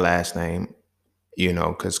 my last name,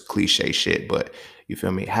 because cliche shit, but you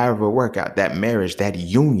feel me? However it work out, that marriage, that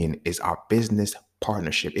union is our business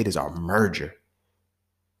partnership. It is our merger.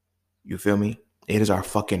 You feel me? It is our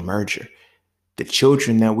fucking merger. The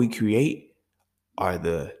children that we create are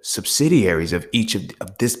the subsidiaries of each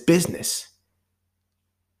of this business.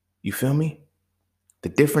 You feel me? The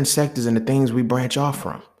different sectors and the things we branch off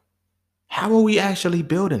from. How are we actually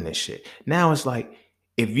building this shit? Now it's like,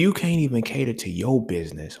 if you can't even cater to your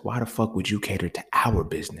business, why the fuck would you cater to our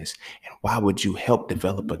business? And why would you help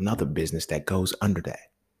develop another business that goes under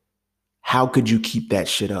that? How could you keep that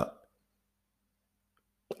shit up?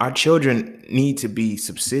 Our children need to be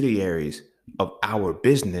subsidiaries of our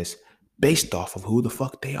business based off of who the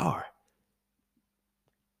fuck they are.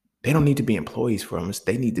 They don't need to be employees for us.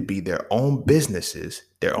 They need to be their own businesses,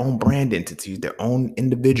 their own brand entities, their own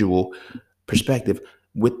individual perspective,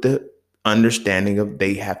 with the understanding of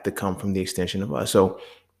they have to come from the extension of us. So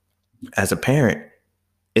as a parent,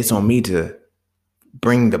 it's on me to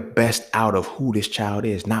bring the best out of who this child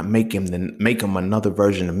is, not make him another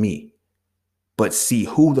version of me, but see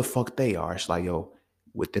who the fuck they are. It's like,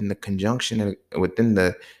 within the conjunction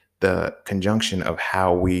of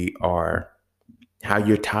how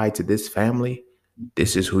you're tied to this family,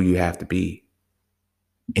 this is who you have to be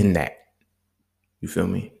in that. You feel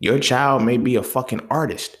me? Your child may be a fucking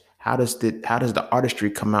artist. How does the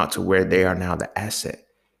artistry come out to where they are now the asset?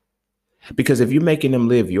 Because if you're making them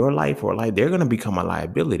live your life or life, they're going to become a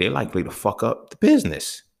liability. They're likely to fuck up the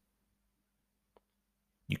business.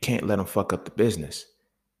 You can't let them fuck up the business.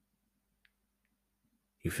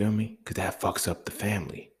 You feel me? Because that fucks up the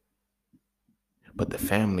family. But the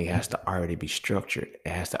family has to already be structured.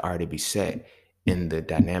 It has to already be set in the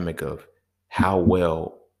dynamic of how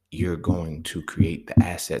well you're going to create the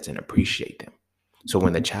assets and appreciate them. So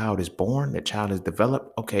when the child is born, the child is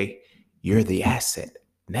developed, okay, you're the asset.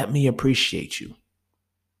 Let me appreciate you.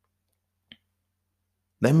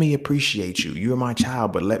 Let me appreciate you. You're my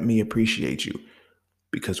child, but let me appreciate you.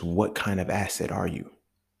 Because what kind of asset are you?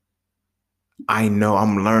 I know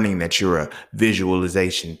I'm learning that you're a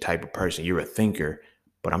visualization type of person. You're a thinker,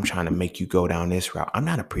 but I'm trying to make you go down this route. I'm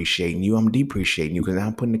not appreciating you. I'm depreciating you because now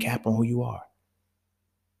I'm putting the cap on who you are.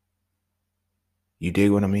 You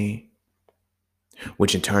dig what I mean?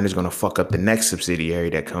 Which in turn is going to fuck up the next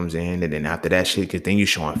subsidiary that comes in. And then after that shit, because then you're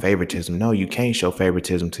showing favoritism. No, you can't show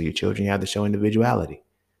favoritism to your children. You have to show individuality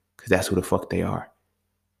because that's who the fuck they are.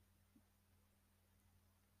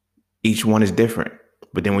 Each one is different.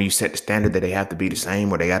 But then when you set the standard that they have to be the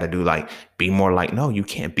same or they got to do like be more like, no, you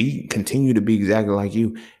can't continue to be exactly like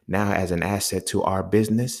you. Now as an asset to our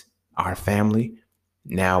business, our family,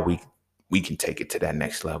 now we can take it to that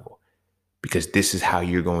next level because this is how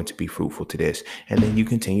you're going to be fruitful to this. And then you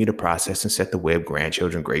continue to process and set the way of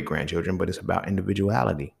grandchildren, great grandchildren, but it's about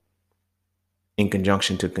individuality in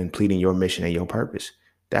conjunction to completing your mission and your purpose.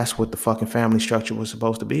 That's what the fucking family structure was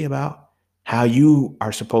supposed to be about. How you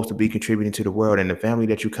are supposed to be contributing to the world, and the family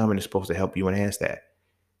that you come in is supposed to help you enhance that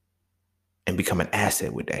and become an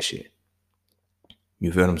asset with that shit.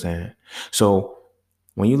 You feel what I'm saying? So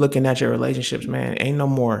when you're looking at your relationships, man, ain't no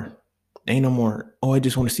more, oh, I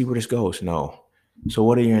just want to see where this goes. No. So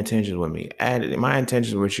what are your intentions with me? My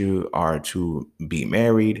intentions with you are to be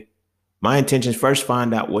married. My intentions, first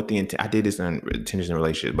find out what I did this in intentions in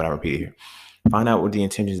relationships, but I repeat it here. Find out what the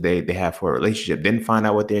intentions they have for a relationship. Then find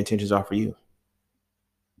out what their intentions are for you.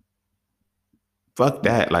 Fuck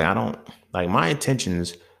that. Like, I don't, like, my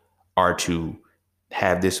intentions are to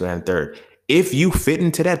have this, and third. If you fit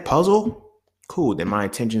into that puzzle, cool. Then my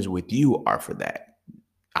intentions with you are for that.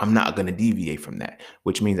 I'm not going to deviate from that,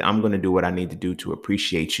 which means I'm going to do what I need to do to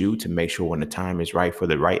appreciate you, to make sure when the time is right for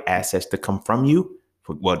the right assets to come from you,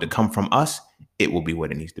 to come from us, it will be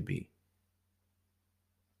what it needs to be.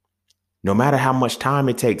 No matter how much time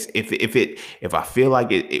it takes, if I feel like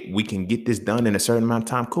we can get this done in a certain amount of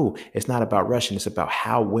time, cool. It's not about rushing. It's about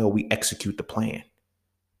how well we execute the plan.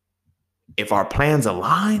 If our plans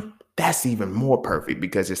align, that's even more perfect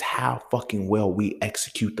because it's how fucking well we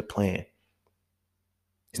execute the plan.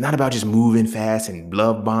 It's not about just moving fast and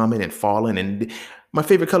love bombing and falling. And my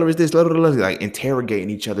favorite color is this, like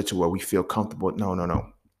interrogating each other to where we feel comfortable.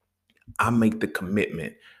 No. I make the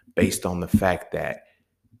commitment based on the fact that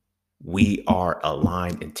we are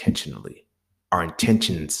aligned intentionally. Our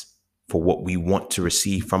intentions for what we want to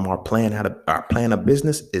receive from our plan of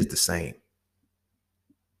business is the same.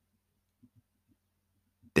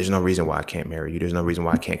 There's no reason why I can't marry you. There's no reason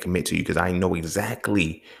why I can't commit to you because I know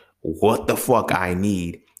exactly what the fuck I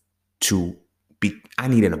need to be. I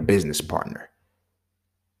need a business partner.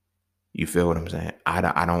 You feel what I'm saying?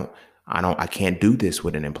 I can't do this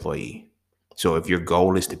with an employee. So if your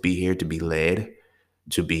goal is to be here, to be led,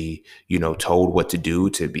 to be, told what to do,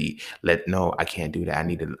 to be no, I can't do that. I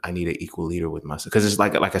need an equal leader with myself. Because it's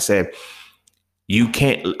like I said,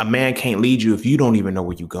 a man can't lead you if you don't even know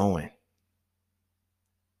where you're going.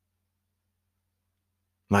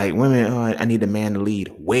 Like women, I need a man to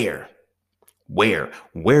lead. Where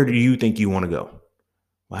do you think you want to go?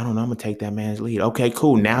 Well, I don't know. I'm going to take that man's lead. Okay,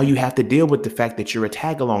 cool. Now you have to deal with the fact that you're a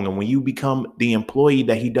tag along. And when you become the employee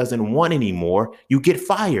that he doesn't want anymore, you get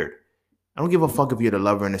fired. I don't give a fuck if you're the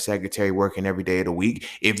lover and the secretary working every day of the week.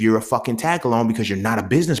 If you're a fucking tag along because you're not a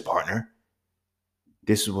business partner,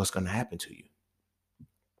 this is what's going to happen to you.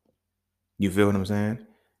 You feel what I'm saying?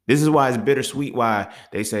 This is why it's bittersweet why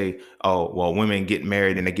they say, oh, well, women get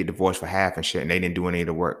married and they get divorced for half and shit and they didn't do any of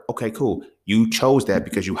the work. Okay, cool. You chose that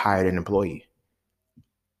because you hired an employee.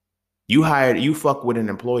 You fuck with an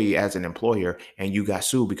employee as an employer and you got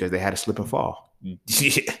sued because they had a slip and fall.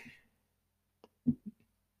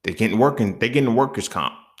 They're getting workers'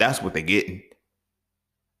 comp. That's what they're getting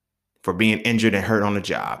for being injured and hurt on the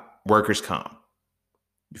job. Workers' comp.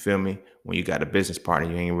 You feel me? When you got a business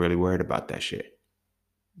partner, you ain't really worried about that shit.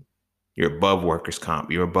 You're above workers'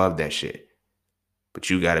 comp. You're above that shit. But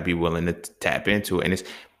you got to be willing to tap into it. And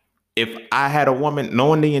if I had a woman,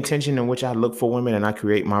 knowing the intention in which I look for women and I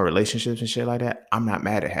create my relationships and shit like that, I'm not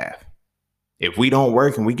mad at half. If we don't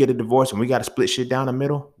work and we get a divorce and we got to split shit down the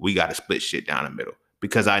middle, we got to split shit down the middle.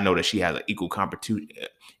 Because I know that she has an equal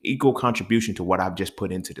contribution to what I've just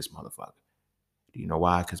put into this motherfucker. Do you know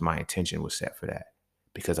why? Because my intention was set for that.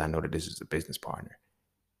 Because I know that this is a business partner.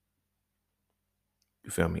 You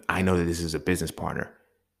feel me? I know that this is a business partner.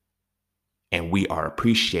 And we are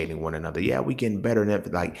appreciating one another. Yeah, we getting better than ever.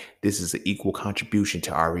 Like, this is an equal contribution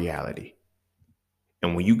to our reality.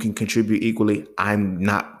 And when you can contribute equally, I'm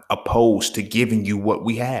not opposed to giving you what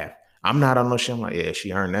we have. I'm not on no shit. I'm like, yeah,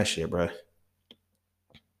 she earned that shit, bro.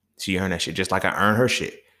 She earned that shit just like I earned her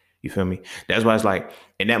shit. You feel me? That's why it's like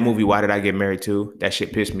in that movie, Why Did I Get Married To? That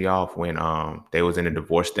shit pissed me off when they was in a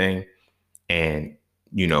divorce thing. And,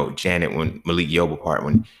 Janet, when Malik Yoba part,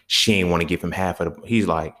 when she ain't want to give him half of the, he's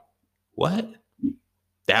like, what?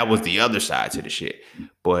 That was the other side to the shit.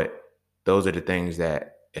 But those are the things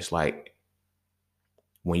that it's like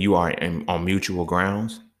when you are on mutual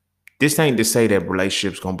grounds. This ain't to say that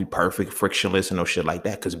relationships gonna be perfect, frictionless, and no shit like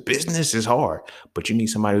that. Because business is hard, but you need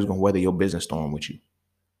somebody who's gonna weather your business storm with you,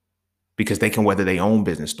 because they can weather their own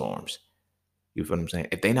business storms. You feel what I'm saying?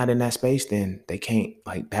 If they not in that space, then they can't.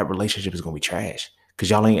 Like, that relationship is gonna be trash because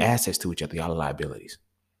y'all ain't assets to each other. Y'all are liabilities.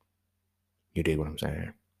 You dig what I'm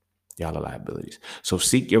saying? Y'all are liabilities. So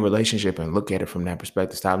seek your relationship and look at it from that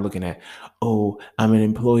perspective. Stop looking at, oh, I'm an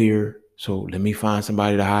employer, so let me find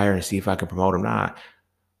somebody to hire and see if I can promote them. Nah.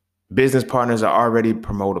 Business partners are already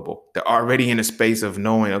promotable. They're already in a space of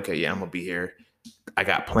knowing, okay, yeah, I'm gonna be here. I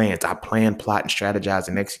got plans. I plan, plot, and strategize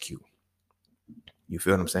and execute. You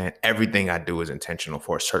feel what I'm saying? Everything I do is intentional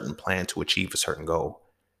for a certain plan to achieve a certain goal.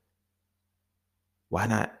 Why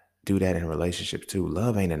not do that in relationships too?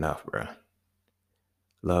 Love ain't enough, bro.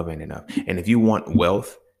 Love ain't enough. And if you want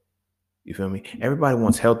wealth, you feel me? Everybody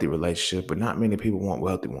wants healthy relationships, but not many people want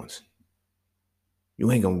wealthy ones. You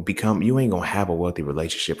ain't gonna have a wealthy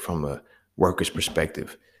relationship from a worker's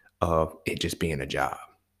perspective of it just being a job.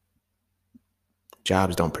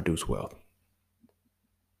 Jobs don't produce wealth.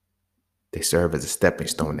 They serve as a stepping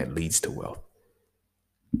stone that leads to wealth.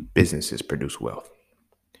 Businesses produce wealth.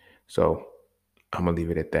 So I'm gonna leave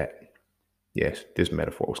it at that. Yes, this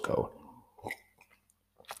metaphor was cold.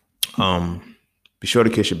 Be sure to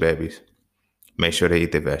kiss your babies. Make sure they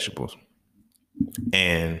eat their vegetables.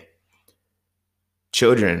 And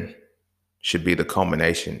children should be the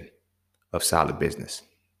culmination of solid business.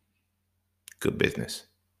 Good business.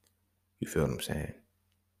 You feel what I'm saying?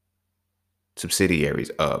 Subsidiaries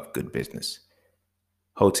of good business.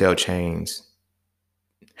 Hotel chains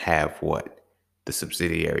have what? The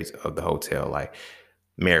subsidiaries of the hotel, like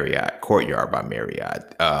Marriott, Courtyard by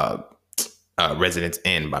Marriott, Residence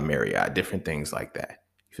Inn by Marriott, different things like that.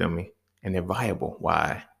 You feel me? And they're viable.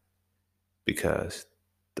 Why? Because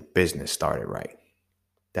the business started right.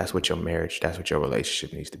 That's what your marriage, that's what your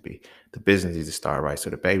relationship needs to be. The business needs to start right so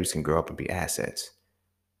the babies can grow up and be assets.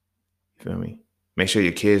 You feel me? Make sure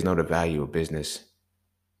your kids know the value of business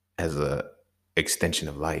as a extension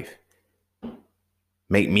of life.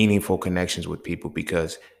 Make meaningful connections with people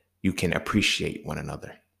because you can appreciate one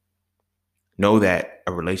another. Know that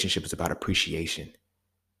a relationship is about appreciation.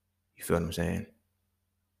 You feel what I'm saying?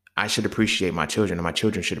 I should appreciate my children and my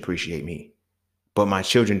children should appreciate me. But my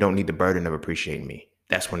children don't need the burden of appreciating me.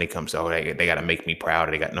 That's when it comes to, oh, they got to make me proud.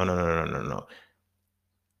 No.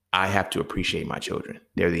 I have to appreciate my children.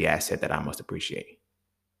 They're the asset that I must appreciate.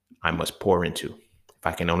 I must pour into. If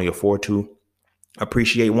I can only afford to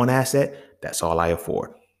appreciate one asset, that's all I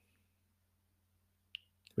afford.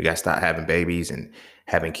 We got to stop having babies and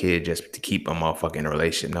having kids just to keep a motherfucker in a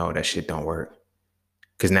relationship. No, that shit don't work.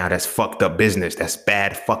 Because now that's fucked up business. That's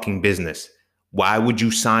bad fucking business. Why would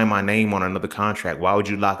you sign my name on another contract? Why would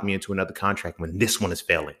you lock me into another contract when this one is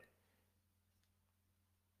failing?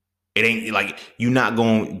 It ain't like you're not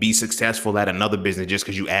going to be successful at another business just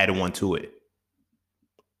because you added one to it.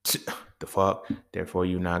 The fuck? Therefore,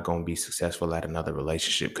 you're not going to be successful at another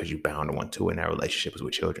relationship because you bound one to it, and that relationship is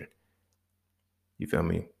with children. You feel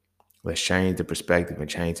me? Let's change the perspective and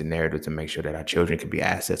change the narrative to make sure that our children can be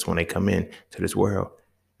assets when they come in to this world.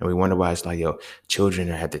 And we wonder why it's like, yo, children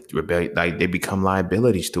have to rebel, like they become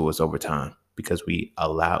liabilities to us over time because we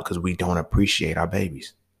don't appreciate our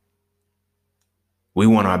babies. We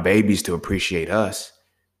want our babies to appreciate us.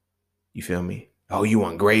 You feel me? Oh, you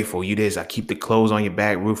ungrateful. You this. I keep the clothes on your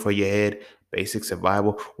back, roof over your head. Basic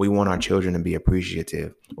survival. We want our children to be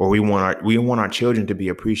appreciative, or we want our children to be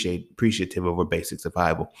appreciative over basic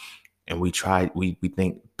survival. And we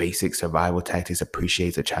think basic survival tactics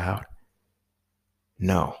appreciates a child.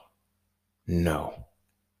 No. We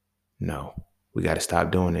got to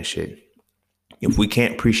stop doing this shit. If we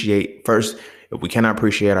cannot appreciate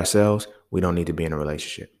ourselves, we don't need to be in a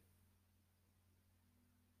relationship.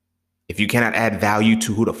 If you cannot add value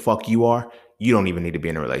to who the fuck you are, you don't even need to be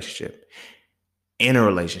in a relationship. In a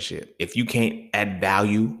relationship, if you can't add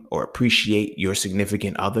value or appreciate your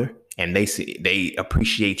significant other and they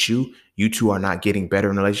appreciate you, you two are not getting better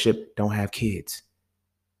in a relationship, don't have kids.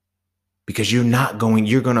 Because you're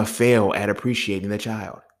going to fail at appreciating the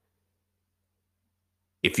child.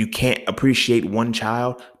 If you can't appreciate one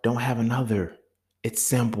child, don't have another. It's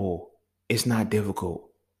simple. It's not difficult.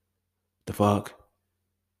 The fuck?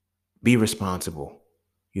 Be responsible.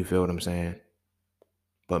 You feel what I'm saying?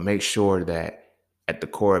 But make sure that at the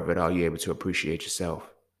core of it all, you're able to appreciate yourself.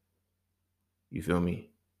 You feel me?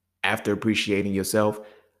 After appreciating yourself,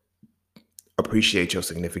 appreciate your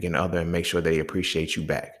significant other and make sure they appreciate you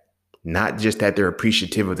back. Not just that they're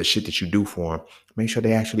appreciative of the shit that you do for them. Make sure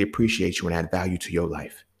they actually appreciate you and add value to your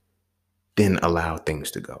life. Then allow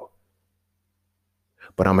things to go.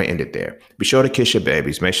 But I'm going to end it there. Be sure to kiss your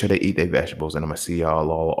babies. Make sure they eat their vegetables. And I'm going to see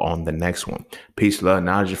y'all all on the next one. Peace, love,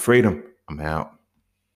 knowledge, and freedom. I'm out.